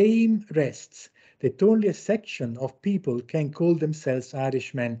the claim rests that only a section of people can call themselves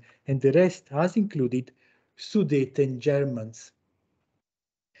Irishmen and the rest has included Sudeten Germans.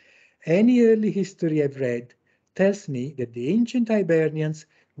 Any early history I've read tells me that the ancient Hibernians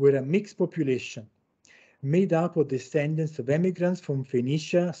were a mixed population, made up of descendants of emigrants from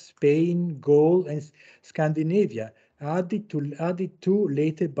Phoenicia, Spain, Gaul, and Scandinavia, added to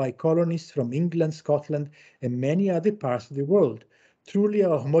later by colonists from England, Scotland, and many other parts of the world. Truly a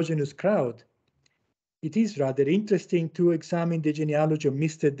homogeneous crowd. It is rather interesting to examine the genealogy of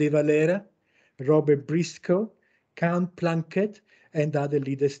Mr. De Valera, Robert Briscoe, Count Plunkett, and other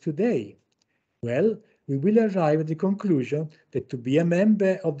leaders today. Well, we will arrive at the conclusion that to be a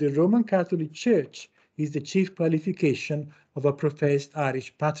member of the Roman Catholic Church is the chief qualification of a professed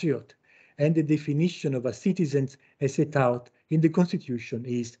Irish patriot, and the definition of a citizen as set out in the Constitution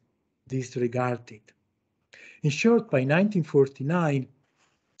is disregarded. In short, by 1949,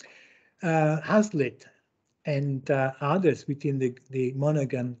 Hazlitt and others within the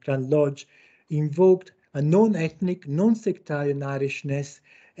Monaghan Grand Lodge invoked a non-ethnic, non-sectarian Irishness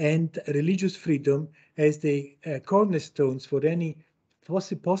and religious freedom as the cornerstones for any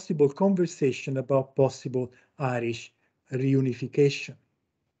possible conversation about possible Irish reunification.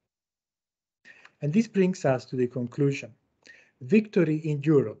 And this brings us to the conclusion. Victory in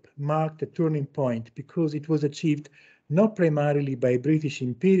Europe marked a turning point because it was achieved not primarily by British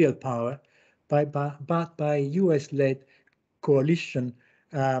imperial power, but by US-led coalition,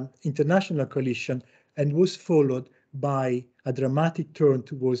 international coalition, and was followed by a dramatic turn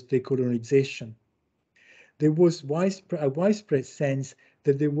towards decolonization. There was a widespread sense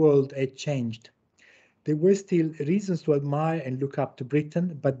that the world had changed. There were still reasons to admire and look up to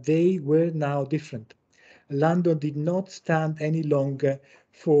Britain, but they were now different. London did not stand any longer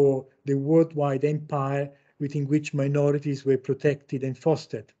for the worldwide empire within which minorities were protected and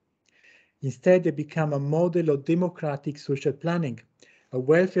fostered. Instead, they became a model of democratic social planning, a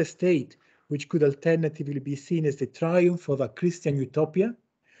welfare state which could alternatively be seen as the triumph of a Christian utopia,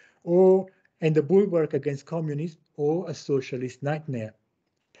 and a bulwark against communism, or a socialist nightmare.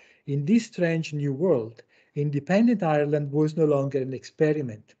 In this strange new world, independent Ireland was no longer an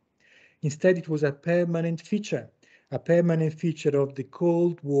experiment. Instead, it was a permanent feature of the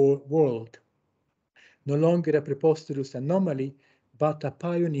Cold War world. No longer a preposterous anomaly, but a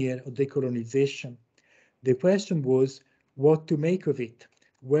pioneer of decolonization. The question was what to make of it,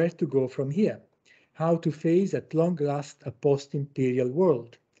 where to go from here, how to face at long last a post-imperial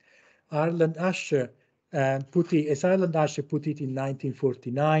world. As Ireland Usher put it in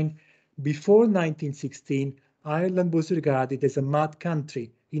 1949, before 1916, Ireland was regarded as a mad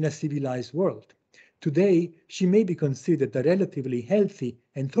country in a civilized world. Today, she may be considered a relatively healthy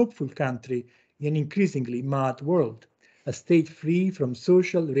and hopeful country in an increasingly mad world, a state free from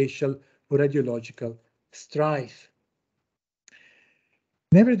social, racial, or ideological strife.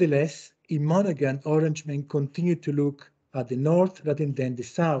 Nevertheless, in Monaghan, Orangemen continued to look at the north rather than the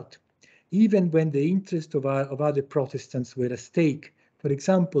south, even when the interests of other Protestants were at stake. For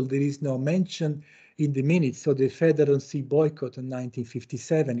example, there is no mention in the minutes of the Federal Sea boycott in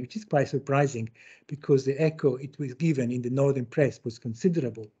 1957, which is quite surprising because the echo it was given in the northern press was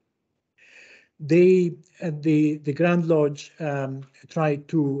considerable. The Grand Lodge tried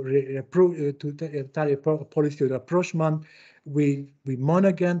to carry a policy of rapprochement with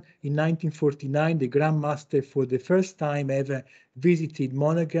Monaghan. In 1949, the Grand Master for the first time ever visited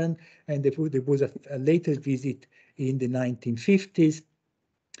Monaghan, and there was a later visit in the 1950s.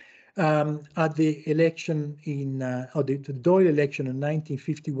 At the election the Dáil election in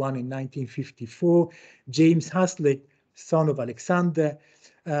 1951 and 1954, James Hazlitt, son of Alexander,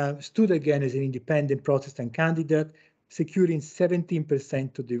 stood again as an independent Protestant candidate, securing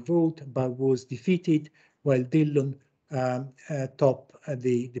 17% of the vote, but was defeated while Dillon topped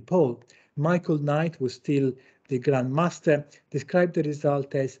the poll. Michael Knight was still the Grand Master, described the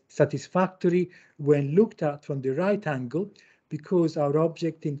result as satisfactory when looked at from the right angle, because our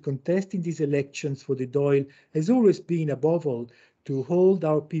object in contesting these elections for the Dáil has always been, above all, to hold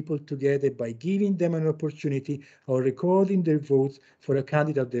our people together by giving them an opportunity of recording their votes for a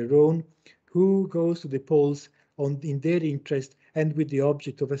candidate of their own who goes to the polls in their interest and with the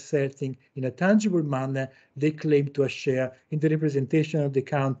object of asserting in a tangible manner they claim to a share in the representation of the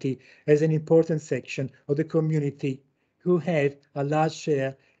county as an important section of the community who have a large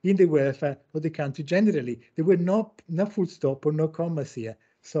share in the welfare of the country generally. There were no full stop or no commas here,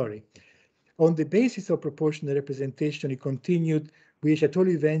 sorry. On the basis of proportional representation, he continued, which at all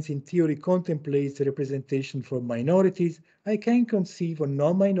events in theory contemplates the representation for minorities, I can conceive of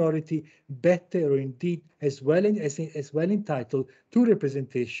no minority better or indeed as well entitled to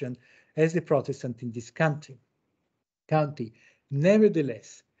representation as the Protestant in this county.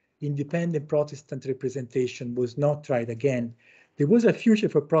 Nevertheless, independent Protestant representation was not tried again. There was a future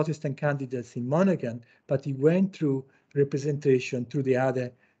for Protestant candidates in Monaghan, but it went through representation to the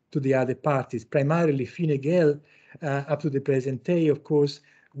other parties, primarily Fine Gael, up to the present day, of course,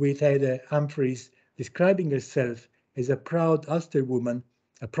 with Heather Humphreys describing herself as a proud Ulster woman,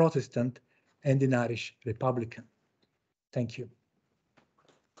 a Protestant, and an Irish Republican. Thank you.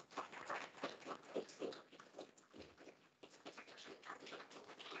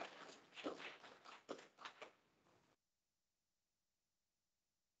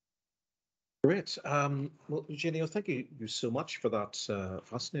 Great. Well, Eugenio, thank you so much for that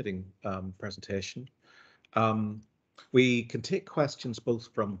fascinating presentation. We can take questions both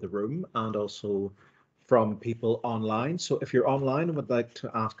from the room and also from people online. So if you're online and would like to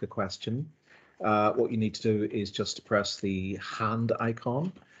ask a question, what you need to do is just press the hand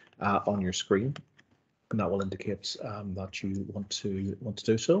icon on your screen, and that will indicate that you want to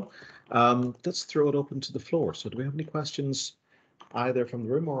do so. Let's throw it open to the floor. So do we have any questions either from the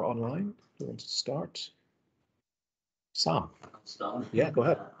room or online? Who wants to start? Sam. I'll start. Yeah, go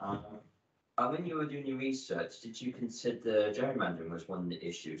ahead. When you were doing your research, did you consider gerrymandering was one of the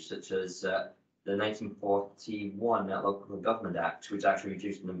issues, such as the 1941 Local Government Act, which actually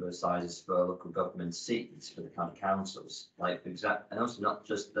reduced the number of sizes for local government seats for the county councils, like and also not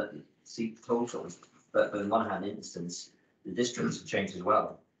just the seat totals, but in Monaghan instance, the districts changed as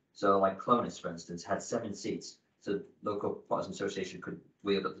well. So, like Clones, for instance, had 7 seats, so local Protestant association could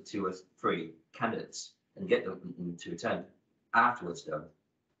wield up to 2 or 3 candidates and get them to attend. Afterwards, though,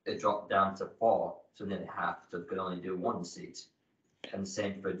 it dropped down to 4, so nearly half, so they could only do 1 seat. And the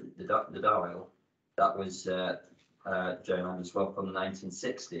same for the Darwell. That was gerrymandered as well from the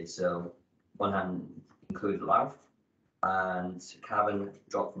 1960s. So one hand included Louth, and Cavan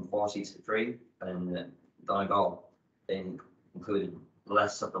dropped from 4 seats to 3, and Donegal included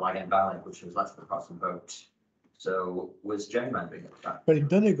less of the Lagan Valley, which was less of the Protestant vote. So was gerrymandering a factor? But in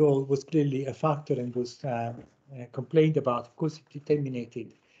Donegal was clearly a factor and was complained about. Of course, it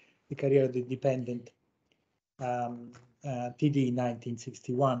terminated the career of the independent TD in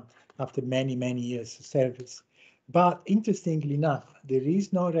 1961 after many years of service. But interestingly enough, there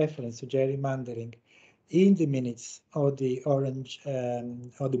is no reference to gerrymandering in the minutes of the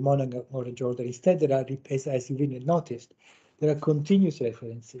Monaghan Orange Order. Instead, there are, as you really noticed, there are continuous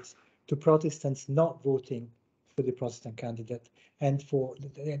references to Protestants not voting for the Protestant candidate and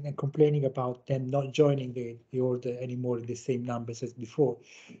complaining about them not joining the order anymore in the same numbers as before.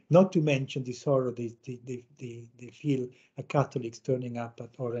 Not to mention the sorrow they feel at Catholics turning up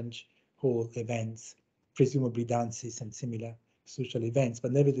at Orange Hall events, presumably dances and similar social events.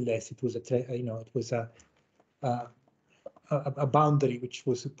 But nevertheless, it was a boundary which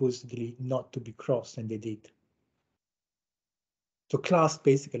was supposedly not to be crossed, and they did. So class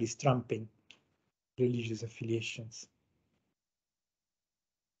basically is trumping religious affiliations.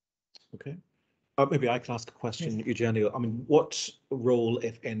 Okay. Maybe I can ask a question, yes. Eugenio. I mean, what role,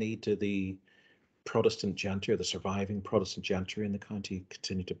 if any, do the Protestant gentry or the surviving Protestant gentry in the county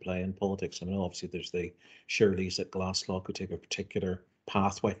continue to play in politics? I mean, obviously there's the Shirleys at Glasgow who take a particular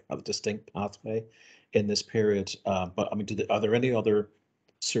pathway, a distinct pathway in this period. But I mean, are there any other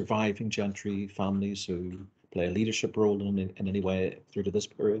surviving gentry families who play a leadership role in any way through to this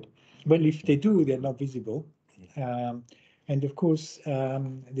period? Well, if they do, they're not visible. And of course,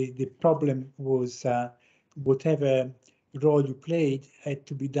 the problem was whatever role you played had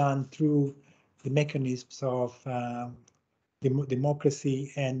to be done through the mechanisms of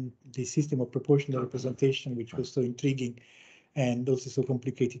democracy and the system of proportional representation, which was so intriguing and also so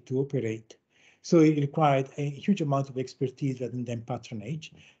complicated to operate. So it required a huge amount of expertise rather than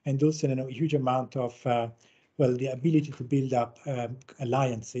patronage, and also a huge amount of the ability to build up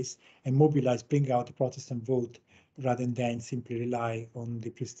alliances and mobilize, bring out the Protestant vote, rather than simply rely on the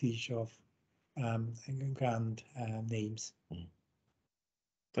prestige of grand names.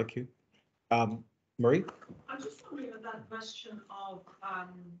 Thank you. Marie? I'm just wondering about that question of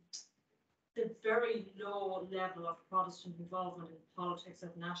the very low level of Protestant involvement in politics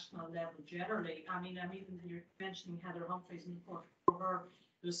at national level generally. I mean, even you're mentioning Heather Humphreys, and for her,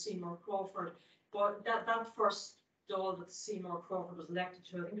 it was Seymour Crawford. But that first Dáil that Seymour Crawford was elected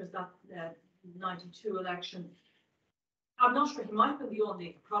to, I think it was that 92 election. I'm not sure, he might have been the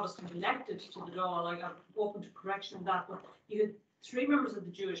only Protestant elected to the Dáil. Like, I'm open to correction on that, but you had 3 members of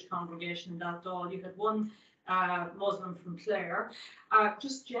the Jewish congregation in that Dáil. You had 1 Muslim from Clare.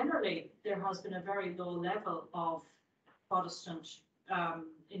 Just generally, there has been a very low level of Protestant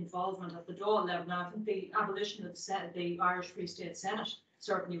involvement at the Dáil level. Now, I think the abolition of the Irish Free State Senate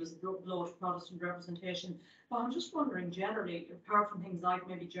certainly was low to Protestant representation. But I'm just wondering, generally, apart from things like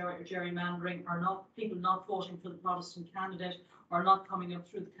maybe gerrymandering, or not people not voting for the Protestant candidate, or not coming up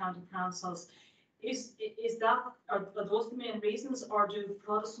through the county councils, are those the main reasons, or do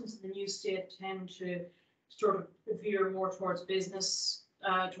Protestants in the new state tend to sort of veer more towards business,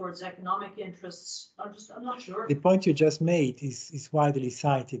 towards economic interests? I'm not sure. The point you just made is widely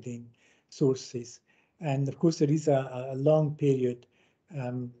cited in sources, and of course there is a long period,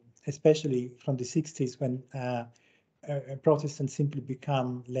 especially from the 60s, when Protestants simply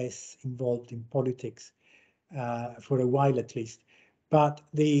become less involved in politics, for a while at least. But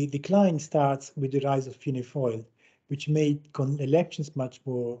the decline starts with the rise of Fianna Fáil, which made elections much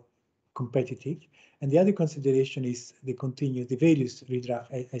more competitive. And the other consideration is the various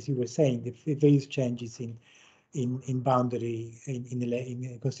redraft, as you were saying, the various changes in boundary,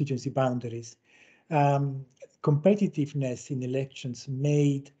 in constituency boundaries. Competitiveness in elections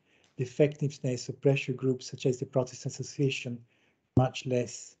made the effectiveness of pressure groups such as the Protestant Association much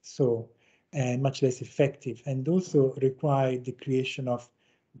less so and much less effective, and also required the creation of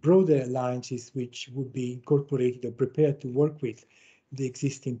broader alliances which would be incorporated or prepared to work with the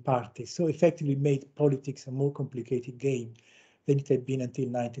existing parties. So effectively made politics a more complicated game than it had been until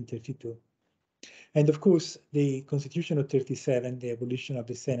 1932. And of course, the Constitution of 37, the abolition of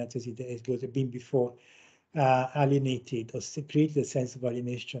the Senate as it was been before, alienated or created a sense of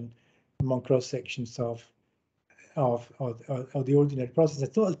alienation among cross sections of the ordinary process.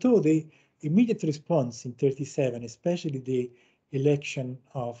 Although the immediate response in 37, especially the election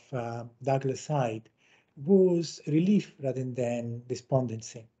of Douglas Hyde, was relief rather than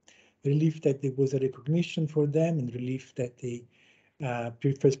despondency. Relief that there was a recognition for them, and relief that the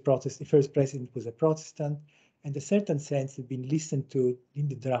first president was a Protestant, and a certain sense had been listened to in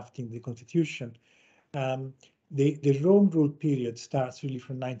the drafting of the Constitution. The Rome Rule period starts really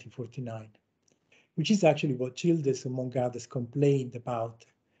from 1949, which is actually what Childers, among others, complained about.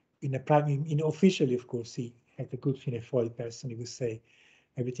 Officially, of course, he had a good Fianna Fáil person. He would say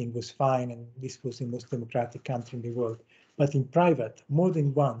everything was fine and this was the most democratic country in the world. But in private, more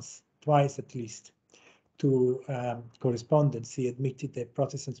than once, twice at least, to correspondence, he admitted that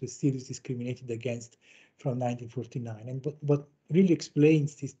Protestants were seriously discriminated against from 1949. And what really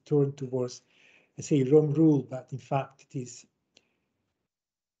explains this turn towards, I say, Rome Rule, but in fact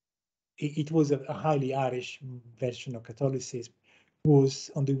it was a highly Irish version of Catholicism, was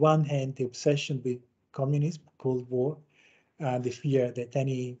on the one hand the obsession with communism, Cold War, the fear that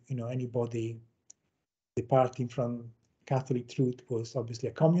anybody departing from Catholic truth was obviously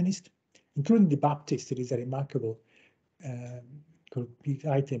a communist, including the Baptists. It is a remarkable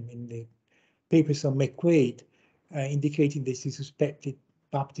item in the papers on McQuaid, indicating that he suspected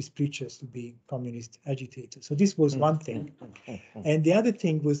Baptist preachers to be communist agitators. So this was one thing. And the other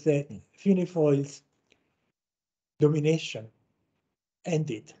thing was that Fianna Fáil's domination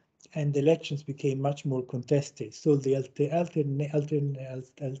ended and the elections became much more contested. So the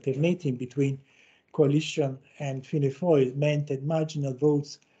alternating between coalition and Fianna Fáil meant that marginal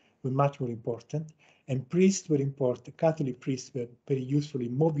votes were much more important, and priests were important. Catholic priests were very useful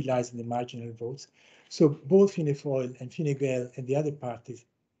in mobilizing the marginal votes. So both Fianna Fáil and Fine Gael and the other parties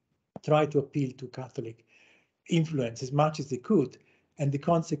tried to appeal to Catholic influence as much as they could, and the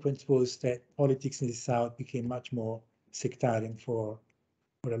consequence was that politics in the South became much more sectarian for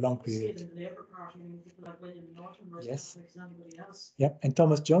a long period. In the Labour Party, people like William Norton were Yes. as anybody else. Yeah, and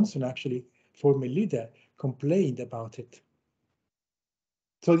Thomas Johnson, actually, former leader, complained about it.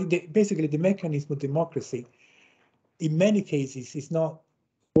 So basically, the mechanism of democracy, in many cases,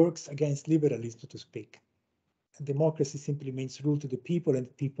 works against liberalism, so to speak. And democracy simply means rule to the people,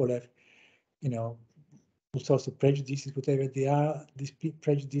 and people have, all sorts of prejudices, whatever they are. This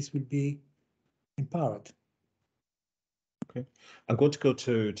prejudice will be empowered. Okay, I'm going to go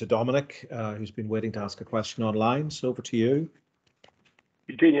to Dominic, who's been waiting to ask a question online. So over to you.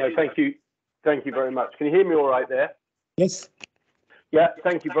 Eugenio, thank you very much. Can you hear me all right there? Yes. Yeah,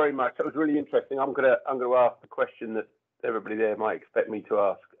 thank you very much. That was really interesting. I'm gonna ask the question that everybody there might expect me to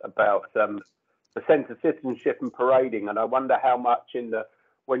ask about the sense of citizenship and parading, and I wonder how much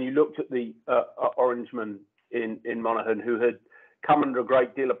when you looked at the Orangemen in Monaghan, who had come under a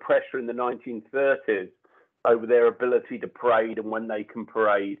great deal of pressure in the 1930s over their ability to parade and when they can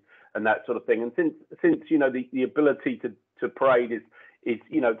parade and that sort of thing, and since the ability to parade is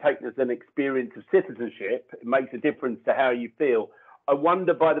taken as an experience of citizenship, it makes a difference to how you feel. I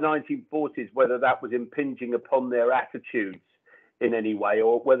wonder by the 1940s whether that was impinging upon their attitudes in any way,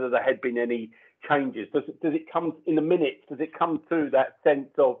 or whether there had been any changes. Does it come in the minutes? Does it come through that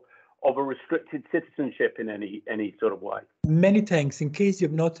sense of a restricted citizenship in any sort of way? Many thanks. In case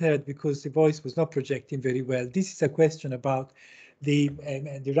you've not heard, because the voice was not projecting very well, this is a question about the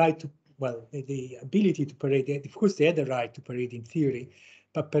right to, the ability to parade. Of course, they had the right to parade in theory,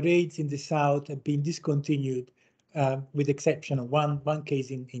 but parades in the South have been discontinued, with exception of one case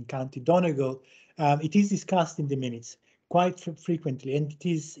in County Donegal. It is discussed in the minutes quite frequently, and it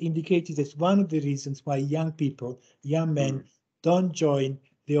is indicated as one of the reasons why young men don't join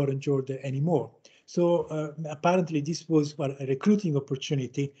the Orange Order anymore. So apparently this was a recruiting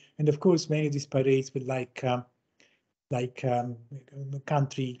opportunity, and of course many of these parades were like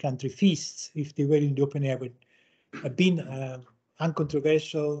country feasts. If they were in the open air, would have been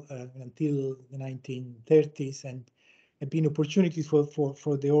uncontroversial until the 1930s, and have been opportunities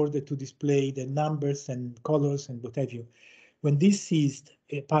for the order to display the numbers and colors and what have you. When this ceased,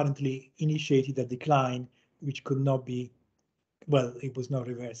 it apparently initiated a decline, which could not be, well, it was not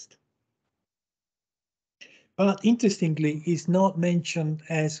reversed. But interestingly, is not mentioned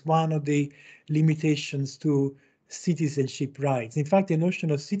as one of the limitations to citizenship rights. In fact, the notion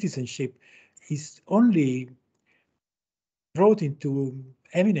of citizenship is only brought into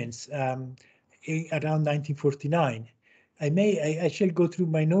eminence around 1949. I shall go through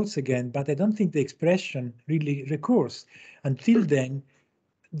my notes again, but I don't think the expression really recurs. Until then,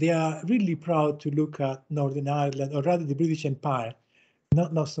 they are really proud to look at Northern Ireland, or rather the British Empire,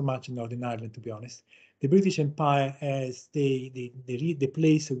 not so much in Northern Ireland, to be honest. The British Empire as the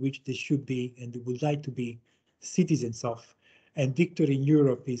place of which they should be and they would like to be citizens of. And victory in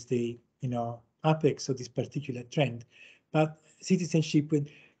Europe is the apex of this particular trend. But citizenship,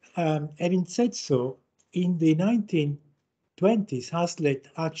 having said so, in the 1920s, Hazlitt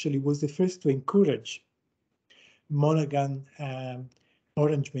actually was the first to encourage Monaghan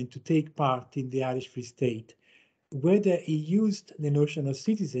Orangemen to take part in the Irish Free State. Whether he used the notion of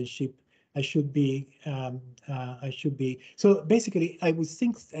citizenship, I should be. So basically, I would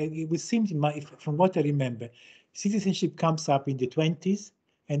think it would seem from what I remember, citizenship comes up in the 20s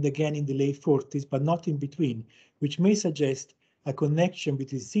and again in the late 40s, but not in between, which may suggest a connection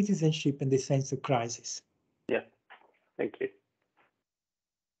between citizenship and the sense of crisis. Yeah, thank you.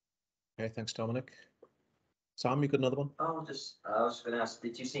 Okay, thanks, Dominic. Sam, you got another one? I was going to ask,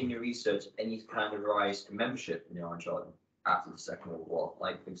 did you see in your research any kind of rise in membership in the Orange Order after the Second World War?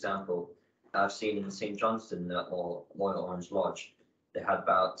 Like, for example, I've seen in St. Johnston, the Royal Orange Lodge, they had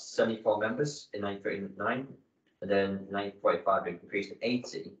about 74 members in 1939, and then in 1945 it increased to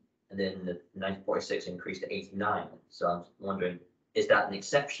 80, and then in 1946 it increased to 89. So I'm wondering, is that an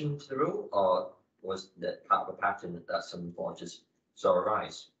exception to the rule, or was that part of a pattern that some lodges saw a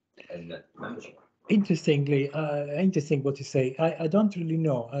rise in membership? Interestingly, interesting what you say. I don't really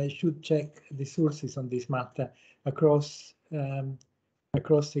know. I should check the sources on this matter across the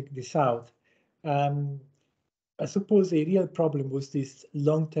South. I suppose a real problem was this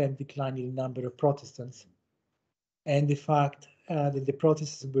long-term decline in the number of Protestants, and the fact that the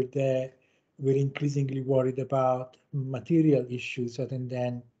Protestants were increasingly worried about material issues rather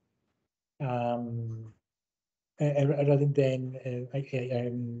than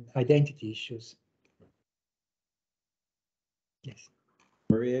identity issues. Yes.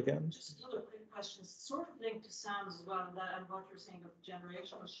 Maria again? Just another quick question, sort of linked to Sam's as well, and what you're saying about the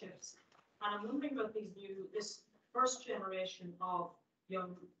generational shifts. And I'm wondering about this first generation of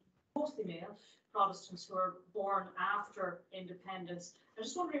young, mostly male Protestants who are born after independence. I'm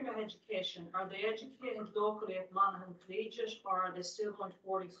just wondering about education. Are they educated locally at Monaghan Collegiate, or are they still going to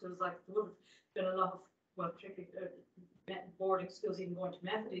boarding schools? Like there would have been a lot of, well, particularly boarding schools, even going to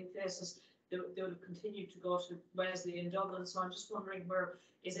Methody places. They would have continued to go to Wesley in Dublin. So I'm just wondering, where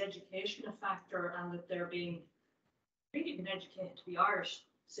is education a factor, and that they're being really been educated to be Irish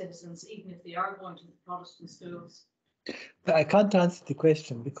citizens, even if they are going to the Protestant schools? I can't answer the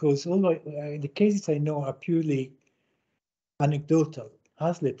question because although the cases I know are purely anecdotal.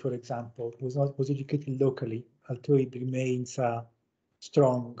 Hazlitt, for example, was educated locally, although he remains a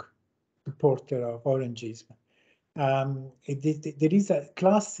strong supporter of Orangism.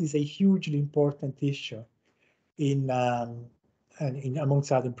 Class is a hugely important issue among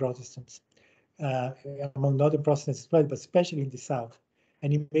Southern Protestants, among Northern Protestants as well, but especially in the South.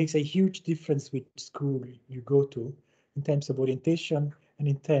 And it makes a huge difference which school you go to in terms of orientation and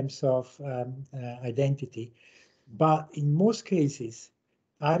in terms of identity. But in most cases,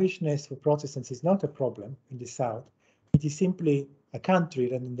 Irishness for Protestants is not a problem in the South. It is simply a country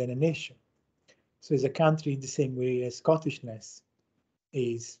rather than a nation. So it's a country the same way as Scottishness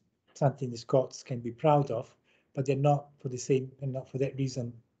is something the Scots can be proud of, but they're not for the same and not for that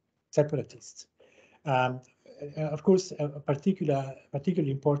reason separatists. Of course, a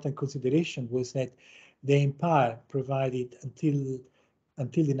particularly important consideration was that the empire provided until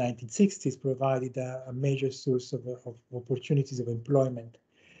the 1960s provided a major source of opportunities of employment.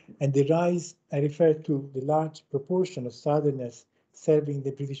 And the rise, I refer to the large proportion of Southerners serving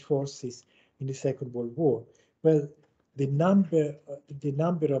the British forces in the Second World War. Well, the number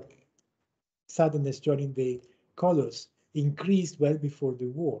of Southerners joining the colours increased well before the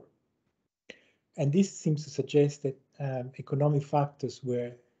war. And this seems to suggest that economic factors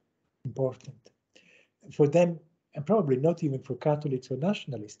were important. For them, and probably not even for Catholics or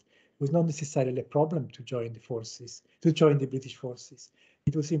nationalists, it was not necessarily a problem to join the forces, to join the British forces.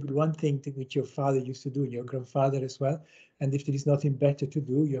 It was simply one thing which your father used to do, your grandfather as well. And if there is nothing better to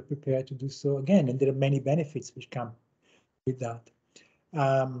do, you're prepared to do so again. And there are many benefits which come with that.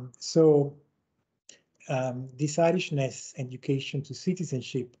 This Irishness education to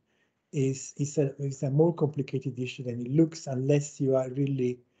citizenship is a more complicated issue than it looks, unless you are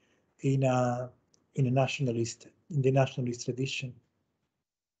really in the nationalist tradition.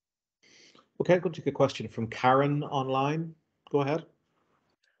 Okay, I'm going to take a question from Karen online. Go ahead.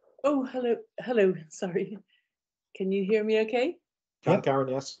 Oh, hello. Sorry, can you hear me? Okay. Yep. Karen,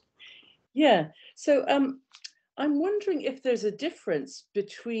 yes. Yeah. So I'm wondering if there's a difference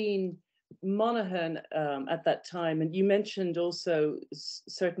between Monaghan at that time, and you mentioned also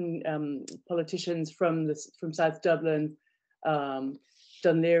certain politicians from South Dublin,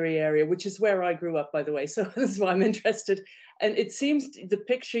 Dunleary area, which is where I grew up, by the way. So that's why I'm interested. And it seems the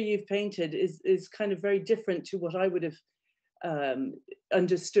picture you've painted is kind of very different to what I would have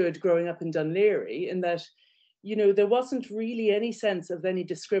understood growing up in Dunleary, in that, you know, there wasn't really any sense of any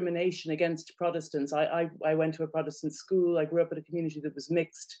discrimination against Protestants. I went to a Protestant school. I grew up in a community that was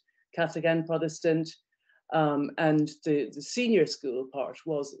mixed, Catholic and Protestant, and the senior school part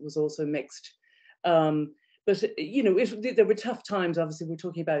was also mixed. But you know, there were tough times. Obviously, we're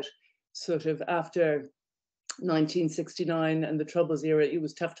talking about sort of after 1969 and the Troubles era. It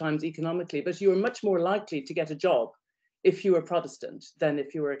was tough times economically, but you were much more likely to get a job if you were Protestant than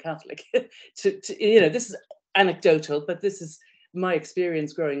if you were a Catholic. You know, this is anecdotal, but this is my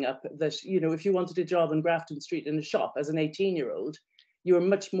experience growing up, that, you know, if you wanted a job in Grafton Street in a shop as an 18-year-old, you were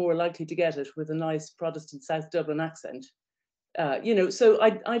much more likely to get it with a nice Protestant South Dublin accent. You know, so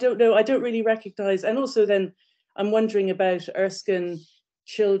I don't know, I don't really recognize. And also then I'm wondering about Erskine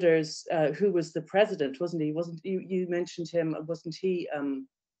Childers, who was the president, wasn't he? You mentioned him, wasn't he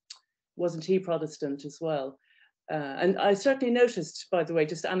Protestant as well? And I certainly noticed, by the way,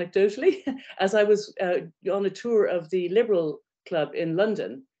 just anecdotally, as I was on a tour of the Liberal Club in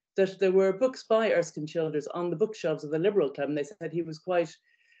London, that there were books by Erskine Childers on the bookshelves of the Liberal Club, and they said he was quite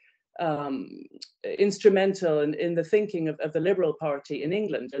instrumental in the thinking of the Liberal Party in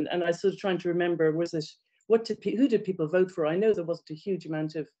England. And I was sort of trying to remember, who did people vote for? I know there wasn't a huge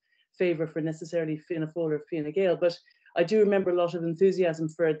amount of favour for necessarily Fianna Fáil or Fine Gael, but I do remember a lot of enthusiasm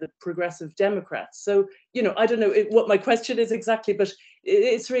for the Progressive Democrats. So, you know, I don't know what my question is exactly, but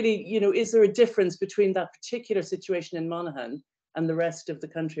it's really, you know, is there a difference between that particular situation in Monaghan and the rest of the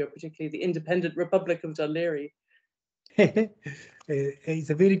country, or particularly the Independent Republic of Dunleary? It's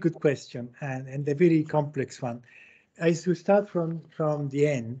a very good question, and a very complex one. As we start from the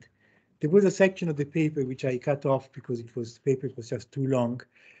end, there was a section of the paper which I cut off because the paper was just too long,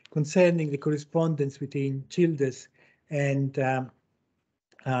 concerning the correspondence between Childers and a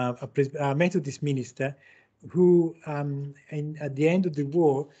Methodist minister who, at the end of the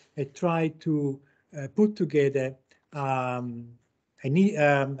war, had tried to put together a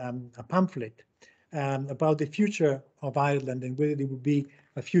pamphlet about the future of Ireland and whether there would be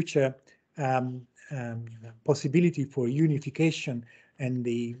a future possibility for unification and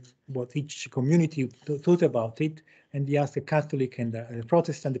what each community thought about it. And he asked the Catholic and the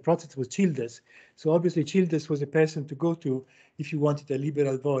Protestant. The Protestant was Childers. So obviously Childers was a person to go to if you wanted a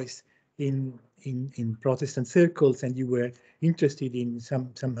liberal voice in Protestant circles and you were interested in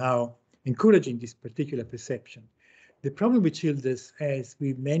somehow encouraging this particular perception. The problem with Childers, as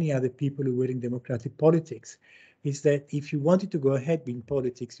with many other people who were in democratic politics, is that if you wanted to go ahead in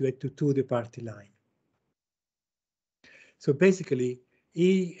politics, you had to toe the party line. So basically,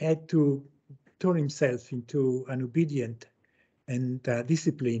 he had to turn himself into an obedient and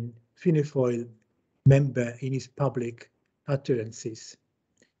disciplined Fianna Fáil member in his public utterances.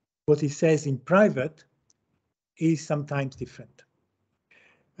 What he says in private is sometimes different.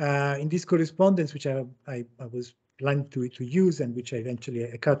 In this correspondence, which I was planning to use and which I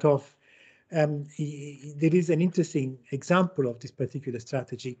eventually cut off, there is an interesting example of this particular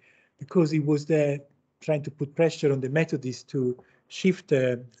strategy, because he was there trying to put pressure on the Methodists to shift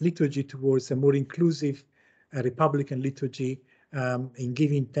the liturgy towards a more inclusive Republican liturgy, in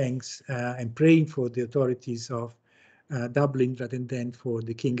giving thanks and praying for the authorities of Dublin rather than for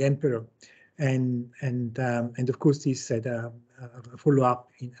the King Emperor. And of course, this had a follow-up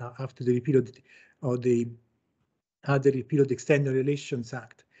after the repeal of the External Relations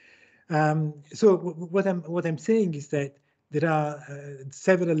Act. So what I'm saying is that there are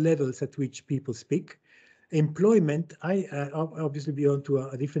several levels at which people speak. Employment, I obviously belong to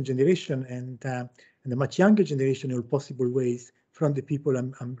a different generation and a much younger generation in all possible ways from the people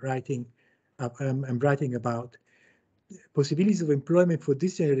I'm writing about. Possibilities of employment for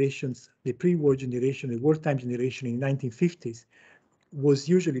these generations, the pre-war generation, the wartime generation in the 1950s, was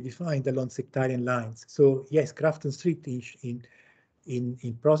usually defined along sectarian lines. So yes, Grafton Street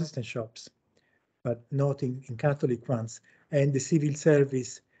in Protestant shops, but not in Catholic ones, and the civil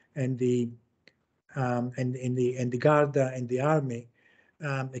service and the Garda and the army,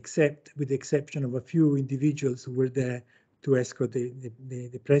 except with the exception of a few individuals who were there to escort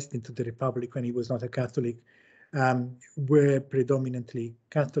the president of the republic when he was not a Catholic, were predominantly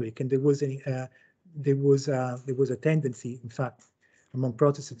Catholic, and there was a tendency, in fact, among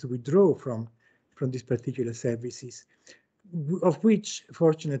Protestants to withdraw from these particular services, of which,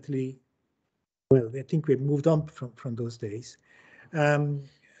 fortunately, well, I think we've moved on from those days.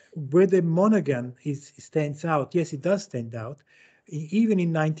 Whether Monaghan stands out, yes, it does stand out. Even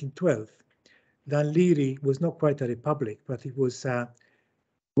in 1912, Dan Leary was not quite a republic, but it was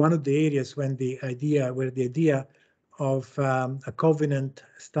one of the areas where the idea of a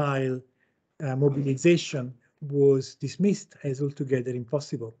covenant-style mobilization was dismissed as altogether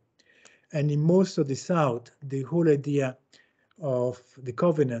impossible. And in most of the South, the whole idea of the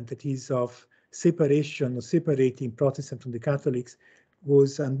covenant, that is of separation or separating Protestants from the Catholics,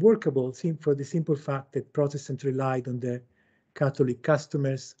 was unworkable for the simple fact that Protestants relied on their Catholic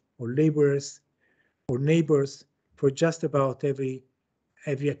customers or laborers or neighbors for just about every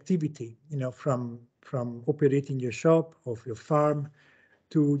activity, you know, from operating your shop or your farm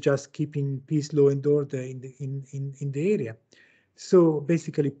to just keeping peace, law and order in the area. So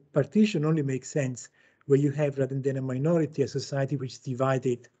basically, partition only makes sense where you have, rather than a minority, a society which is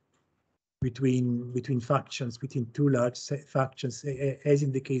divided between factions, between two large factions, as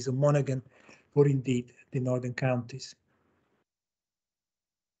in the case of Monaghan, or indeed the northern counties.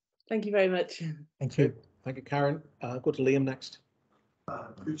 Thank you very much. Thank you. Thank you, Karen. Go to Liam next.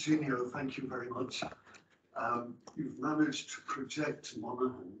 Eugenio, thank you very much. You've managed to project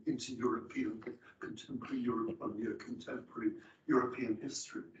Monaghan into contemporary European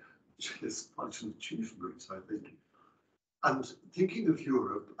history, which is quite an achievement, I think. And thinking of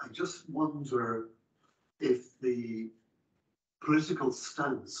Europe, I just wonder if the political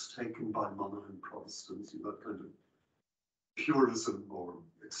stance taken by Monaghan Protestants, you know, kind of purism or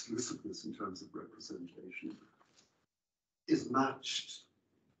exclusiveness in terms of representation, is matched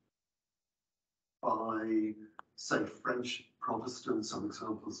by, say, French Protestants, some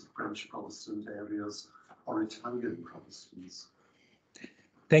examples of French Protestant areas, or Italian Protestants.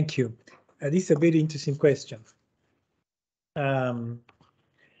 Thank you. This is a very interesting question.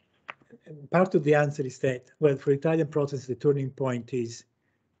 Part of the answer is that, well, for Italian Protestants, the turning point is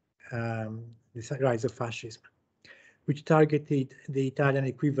the rise of fascism, which targeted the Italian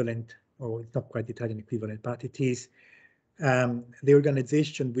equivalent, or it's not quite the Italian equivalent, but it is the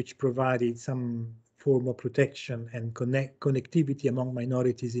organization which provided some form of protection and connectivity among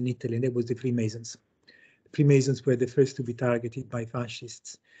minorities in Italy, and that was the Freemasons. The Freemasons were the first to be targeted by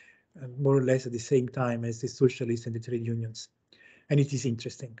fascists, more or less at the same time as the socialists and the trade unions. And it is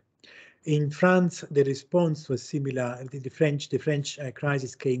interesting. In France, the response was similar. The French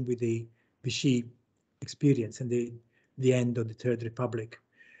crisis came with the Vichy experience and the end of the Third Republic.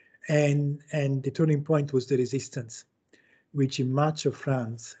 And the turning point was the resistance, which in much of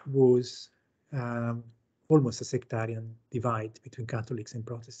France was almost a sectarian divide between Catholics and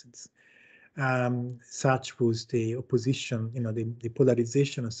Protestants. Such was the opposition, you know, the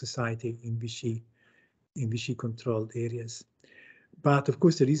polarization of society in Vichy-controlled areas. But of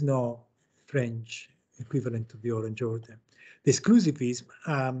course, there is no French equivalent of the Orange Order. The exclusivism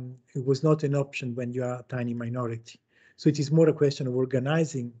it was not an option when you are a tiny minority. So it is more a question of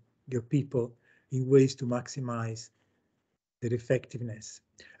organizing your people in ways to maximize their effectiveness.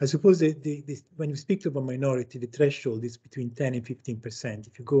 I suppose when you speak of a minority, the threshold is between 10 and 15%.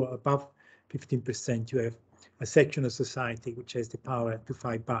 If you go above 15%, you have a section of society which has the power to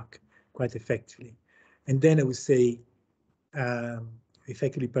fight back quite effectively. And then I would say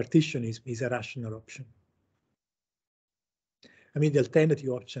effectively partition is a rational option. I mean, the alternative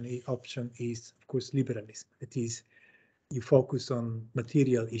option is, of course, liberalism. That is, you focus on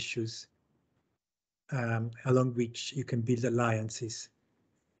material issues along which you can build alliances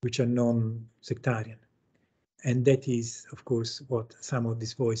which are non-sectarian. And that is, of course, what some of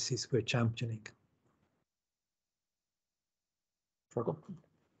these voices were championing. Fergal?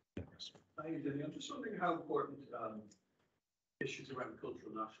 Hi, Eugenio. I'm just wondering how important issues around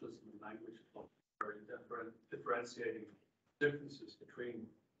cultural nationalism and language are in differentiating differences between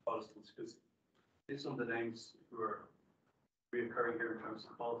Protestants, because some of the names who are reoccurring here in terms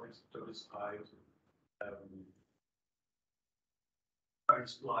of politics, Douglas Hyde,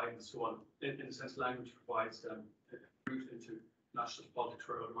 Ernst Blythe, and so on, in a sense, language provides them a route into nationalist politics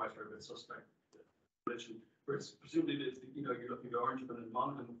where otherwise they're a bit suspect. Religion whereas presumably, you know, you're looking at Orangemen and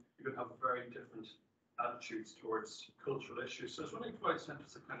Monaghan, you're going to have very different attitudes towards cultural issues. So I was wondering to what extent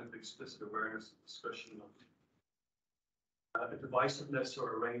there's a kind of explicit awareness and discussion of a divisiveness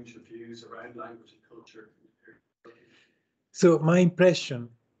or a range of views around language and culture. So my impression,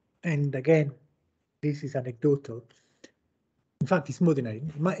 and again, this is anecdotal. In fact, it's more than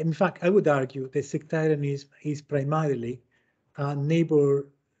in fact, I would argue that sectarianism is primarily a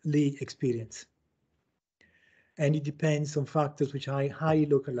neighborly experience. And it depends on factors which are highly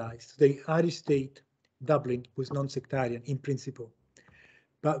localized. The Irish state, Dublin, was non-sectarian in principle.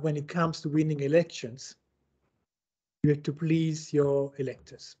 But when it comes to winning elections, you have to please your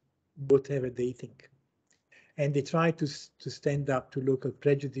electors, whatever they think. And they try to stand up to local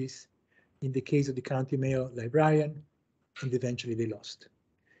prejudice. In the case of the county mayor librarian, and eventually they lost.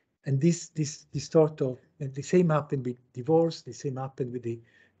 And this sort of, and the same happened with divorce, the same happened with the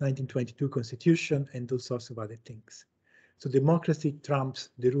 1922 Constitution and those sorts of other things. So democracy trumps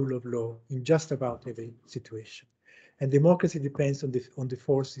the rule of law in just about every situation. And democracy depends on the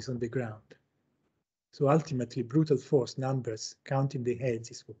forces on the ground. So ultimately, brutal force, numbers, counting the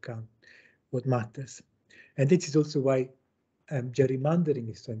heads is what matters. And this is also why gerrymandering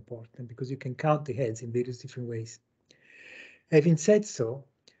is so important, because you can count the heads in various different ways. Having said so,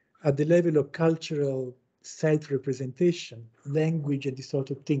 at the level of cultural self-representation, language and these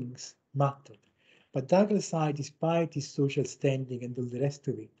sort of things mattered. But Douglas Hyde, despite his social standing and all the rest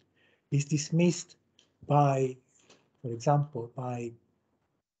of it, is dismissed by, for example, by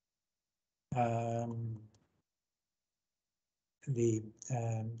the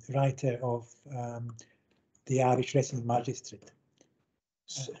writer of the Irish Resident Magistrate,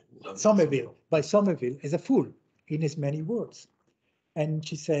 Somerville, by Somerville, as a fool in as many words. And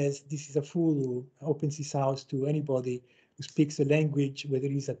she says, this is a fool who opens his house to anybody who speaks a language, whether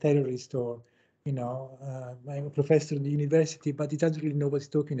he's a terrorist or, you know, I'm a professor in the university, but he doesn't really know what he's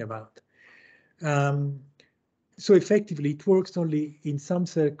talking about. So effectively, it works only in some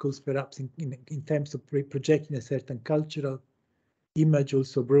circles, perhaps in terms of projecting a certain cultural image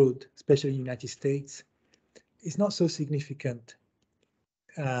also abroad, especially in the United States. It's not so significant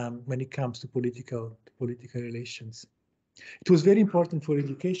when it comes to political relations. It was very important for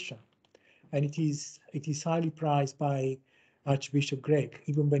education, and it is highly prized by Archbishop Gregg,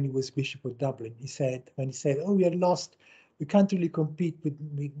 even when he was Bishop of Dublin. He said, oh, we are lost, we can't really compete with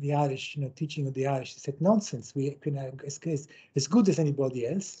the Irish, you know, teaching of the Irish. He said, nonsense, we can as good as anybody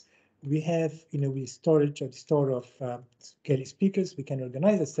else. We have, you know, we store of Gaelic speakers, we can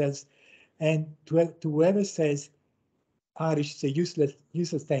organize ourselves, and to whoever says Irish is a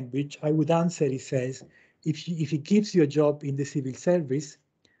useless language, I would answer, he says, if it gives you a job in the civil service,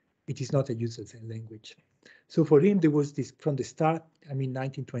 it is not a useless language. So for him, there was this from the start, I mean,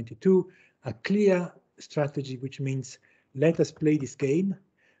 1922, a clear strategy, which means let us play this game,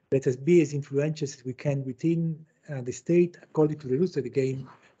 let us be as influential as we can within the state, according to the rules of the game.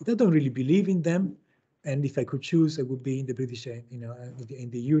 I don't really believe in them, and if I could choose, I would be in the British, you know,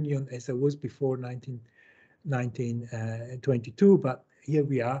 in the Union as I was before 1922, but here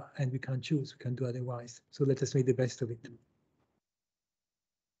we are, and we can't choose, we can't do otherwise. So let us make the best of it.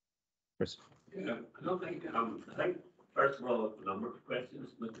 Chris. Yeah, I don't think, I think, first of all, a number of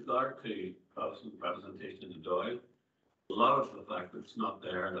questions with regard to Protestant representation in the Dáil. A lot of the fact that it's not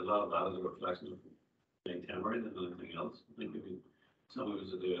there, and a lot of that is a reflection of being temporary than anything else. I think if someone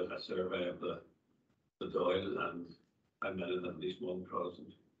was to do a survey of the Dáil, and I met at least one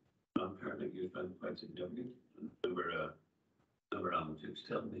Protestant grandparent, I think he was quite significant. And remember Alan-Tukes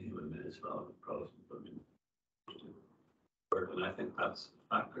telling me he would have been as well as Protestant, but and I think that's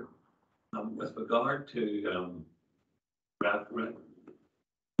a factor. With regard to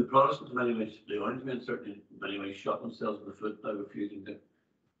the Protestants, in many ways, the Orangemen certainly in many ways shot themselves in the foot by refusing to.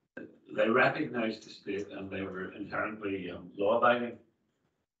 They recognised the state and they were inherently law-abiding,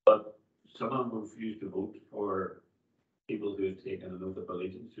 but some of them refused to vote for people who had taken an oath of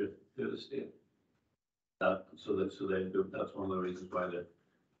allegiance to the state. That's one of the reasons why they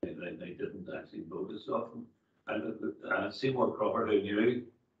didn't actually vote as often. And Seymour Crawford, who knew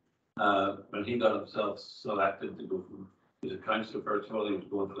when he got himself selected to go from, he was a councillor first of all, he was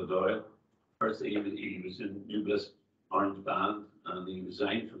going for the Dáil. First he was in New Bliss Orange Band, and he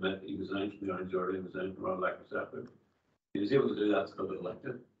resigned from it. He resigned from the Orange Order, he resigned from Royal Electric Sector. He was able to do that, still get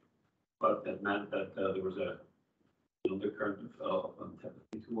elected, but it meant that there was an undercurrent of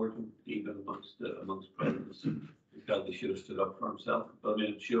antipathy towards him, even amongst Protestants who felt he should have stood up for himself. But I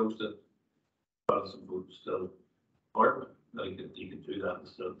mean, it shows that Protestant vote was still important, that he could do that and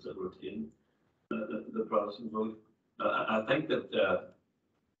still retain the Protestant vote. I think that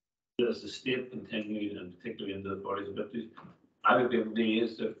as the state continued, and particularly in the 40s and 50s, I would be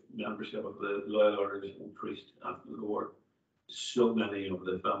amazed if membership of the loyal orders increased after the war. So many of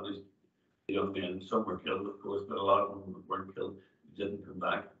the families, the young men, some were killed, of course, but a lot of them weren't killed, didn't come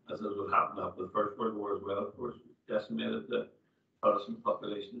back, as is what happened after the First World War as well, of course, decimated the Protestant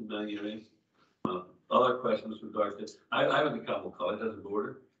population in many areas. Other questions with regard to, I went to Campbell College as a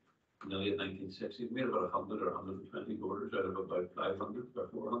boarder in the late 1960s. We had about 100 or 120 boarders out of about 500 or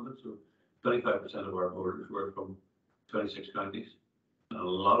 400, so 25% of our boarders were from 26 counties. And a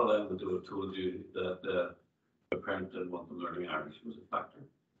lot of them would have told you that their parents didn't want them learning Irish was a factor.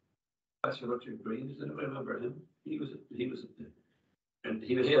 Professor Richard Green, does anybody remember him? He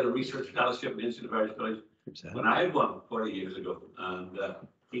had a research fellowship in the Institute of Irish Studies when I had one 40 years ago, and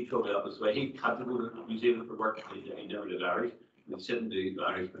he told me that was the way. He had to go to New Zealand for work. He never did Irish. He didn't do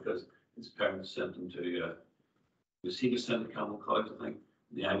Irish because his parents sent him to, he was sent to Campbell College, I think.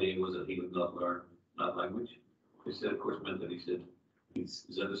 The idea was that he would not learn that language, which of course meant that he's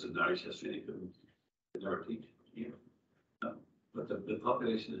interested in Irish history and he could never teach. But the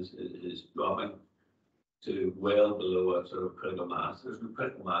population is dropping to well below a sort of critical mass. There's no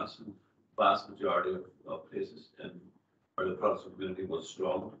critical mass in the vast majority of places where the Protestant community was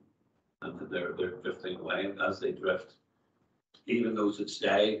strong, and that they're drifting away. And as they drift, even those that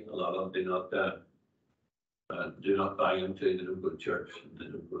stay, a lot of them do not buy into. They don't go to church. They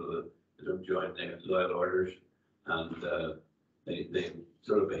don't join the loyal orders, and they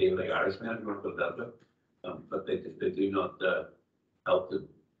sort of behave like Irishmen, but they do not help to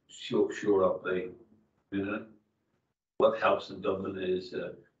shore up the community. What helps in Dublin is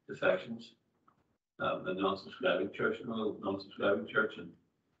defections. The non-subscribing church, in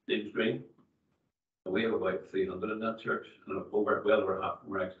James Green. We have about 300 in that church, and well over half of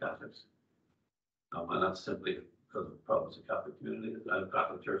them are ex-Catholics. And that's simply because of the problems the Catholic community and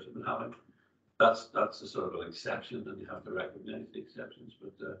Catholic Church have been having. That's a sort of an exception, and you have to recognise the exceptions.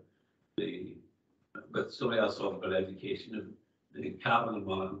 But somebody else talked about education, and the Cavan and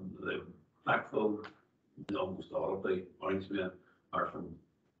Monaghan, the backbone, almost all of the Orangemen are from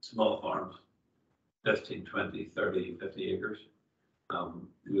small farms, 15, 20, 30, 50 acres.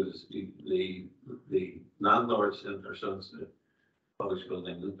 The landlords sent their sons to public school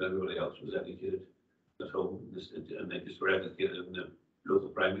in England, everybody else was educated at home, and they just were educated in the local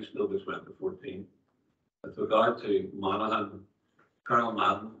primary school, which went to 14. With regard to Monaghan, Colonel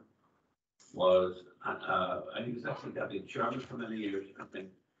Madden was, he was actually deputy chairman for many years, I think.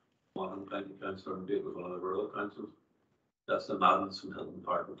 Monaghan County Council, and it was one of the rural councils. That's the Maddens from Hilton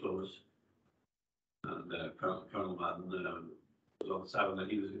Park and Clovis. And Colonel Madden was on 7,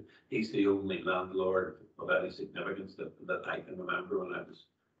 and he's the only landlord of any significance that I can remember when I was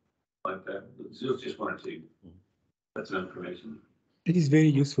out there. So just one or two bits of information. It is very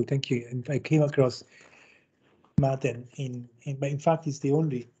useful, thank you. And I came across Madden but in fact, it's the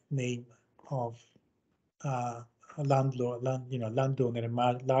only name of a landlord, landowner, a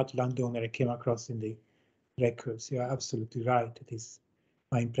large landowner I came across in the records. You are absolutely right. It is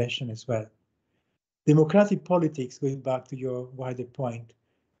my impression as well. Democratic politics, going back to your wider point,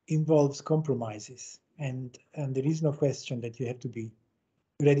 involves compromises, and there is no question that you have to be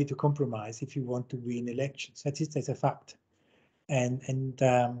ready to compromise if you want to win elections. That's a fact, and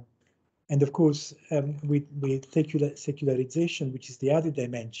of course with secularization, which is the other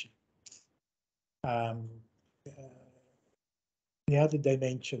dimension. The other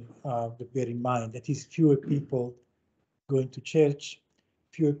dimension to bear in mind, that is fewer people going to church,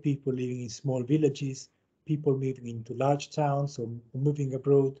 fewer people living in small villages, people moving into large towns or moving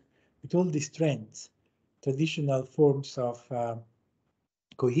abroad. With all these trends, traditional forms of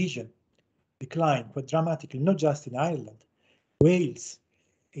cohesion decline quite dramatically, not just in Ireland. Wales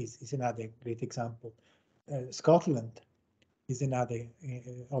is another great example. Scotland is another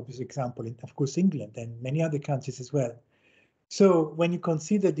obvious example, and of course England and many other countries as well. So when you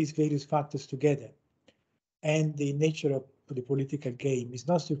consider these various factors together, and the nature of the political game, it's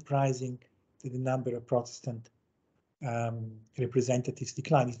not surprising that the number of Protestant representatives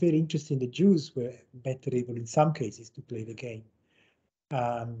declined. It's very interesting. The Jews were better able in some cases to play the game,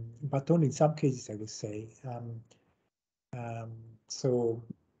 but only in some cases, I would say. So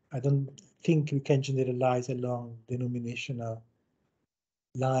I don't think we can generalize along denominational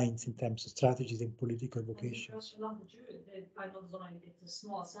lines in terms of strategies and political vocation. I know there's only it's a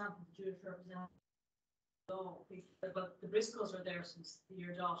small sample of Jewish representatives. But the Briscoes are there since the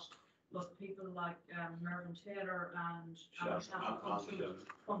year dot. But people like Mervyn Taylor and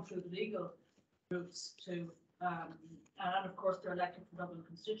come through the legal routes to, and of course they're elected for Dublin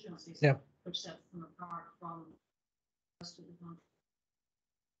constituencies, which sets them apart from the rest of the country.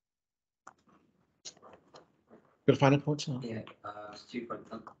 Got a final point? Yeah, it's 2 points.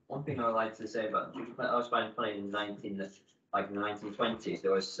 One thing I would like to say about, I was finding funny in 1920s,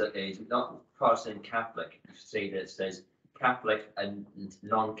 there was a not Protestant Catholic, you say that it says Catholic and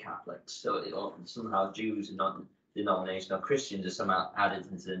non-Catholics. So somehow Jews and non-denominational Christians are somehow added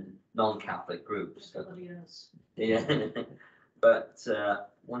into non-Catholic groups. So, yeah. But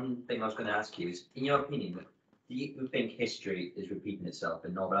one thing I was going to ask you is, in your opinion, do you think history is repeating itself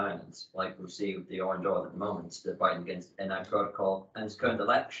in Northern Ireland? Like we see with the Orange Order at the moment, they're fighting against NI protocol and this current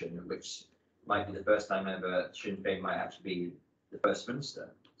election, which might be the first time ever Sinn Féin might actually be the First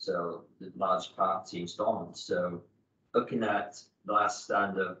Minister. So the large party in Stormont. So looking at the last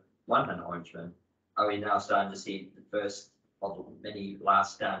stand of Monaghan Orangemen, are we now starting to see the first of many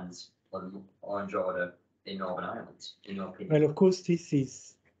last stands on Orange Order in Northern Ireland, in your opinion? Well, of course, this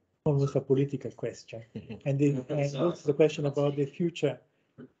is almost a political question. And also the question about the future,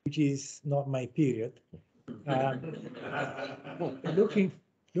 which is not my period.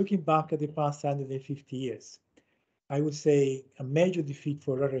 Looking back at the past 150 years, I would say a major defeat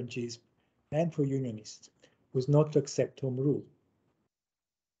for Orangism and for Unionists was not to accept home rule.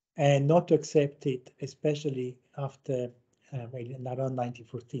 And not to accept it, especially after around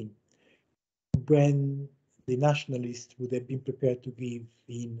 1914, when the nationalists would have been prepared to give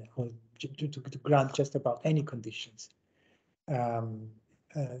in to grant just about any conditions the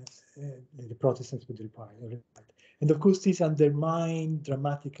Protestants would require. And of course, this undermined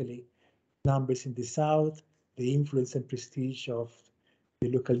dramatically numbers in the South, the influence and prestige of the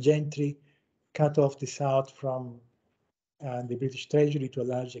local gentry, cut off the South from the British Treasury to a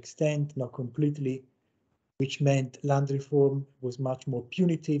large extent, not completely, which meant land reform was much more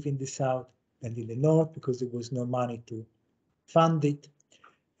punitive in the South than in the North because there was no money to fund it.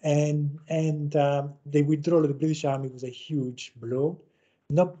 And the withdrawal of the British Army was a huge blow.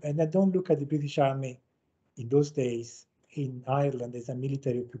 And I don't look at the British Army in those days in Ireland as a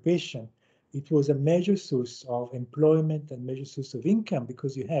military occupation. It was a major source of employment and major source of income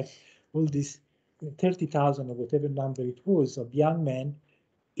because you have all these 30,000 or whatever number it was of young men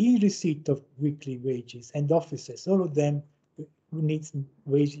in receipt of weekly wages and officers, all of them who needs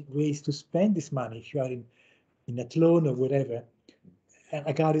ways to spend this money. If you are in a loan or whatever,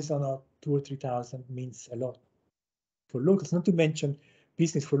 a garrison of 2,000 or 3,000 means a lot for locals, not to mention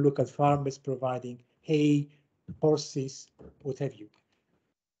business for local farmers providing hay, horses, what have you.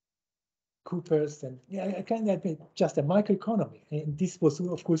 Coopers and yeah, kind of just a microeconomy. And this was,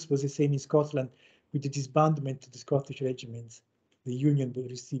 of course, was the same in Scotland with the disbandment of the Scottish regiments. The Union will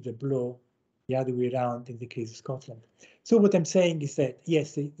receive a blow the other way around in the case of Scotland. So what I'm saying is that,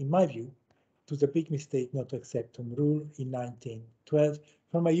 yes, in my view, it was a big mistake not to accept home rule in 1912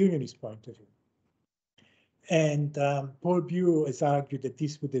 from a unionist point of view. And Paul Bureau has argued that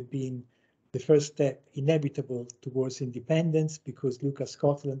this would have been the first step inevitable towards independence because look at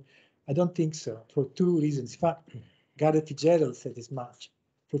Scotland. I don't think so, for two reasons. In fact, Gareth Fitzgerald said as much,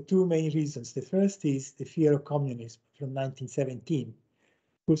 for two main reasons. The first is the fear of communism from 1917. Of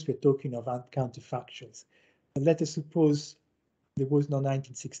course, we're talking of counterfactuals. But let us suppose there was no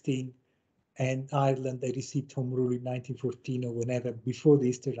 1916 and Ireland, they received home rule in 1914 or whenever, before the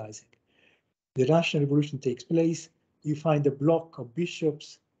Easter Rising. The Russian Revolution takes place. You find a block of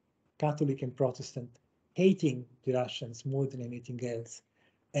bishops, Catholic and Protestant, hating the Russians more than anything else.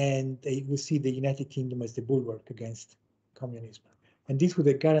 And they will see the United Kingdom as the bulwark against communism. And this would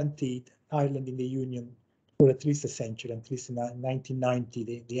have guaranteed Ireland in the Union for at least a century, at least in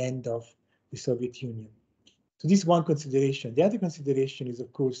 1990, the end of the Soviet Union. So this is one consideration. The other consideration is,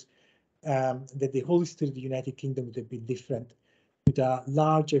 of course, that the whole history of the United Kingdom would have been different, with a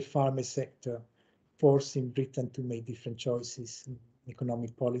larger farmer sector forcing Britain to make different choices in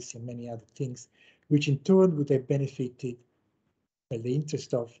economic policy and many other things, which in turn would have benefited the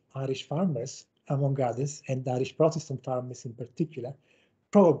interest of Irish farmers, among others, and Irish Protestant farmers in particular,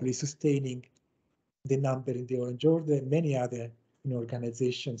 probably sustaining the number in the Orange Order and many other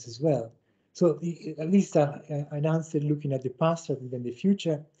organizations as well. So at least an answer looking at the past rather than the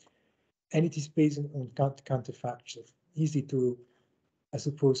future, and it is based on counterfactuals. Easy to, I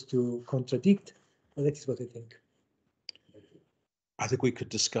suppose, to contradict, but that is what I think. I think we could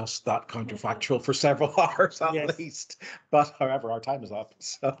discuss that counterfactual for several hours at least, but however, our time is up.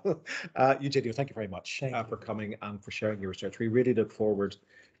 So, Eugenio, thank you very much for coming and for sharing your research. We really look forward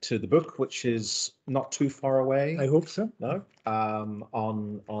to the book, which is not too far away. I hope so. No,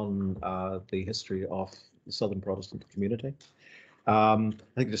 on the history of the Southern Protestant community. I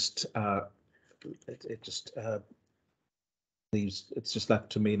think it's just left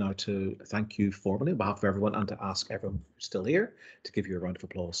to me now to thank you formally on behalf of everyone and to ask everyone who's still here to give you a round of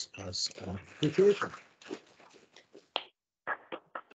applause as appreciation.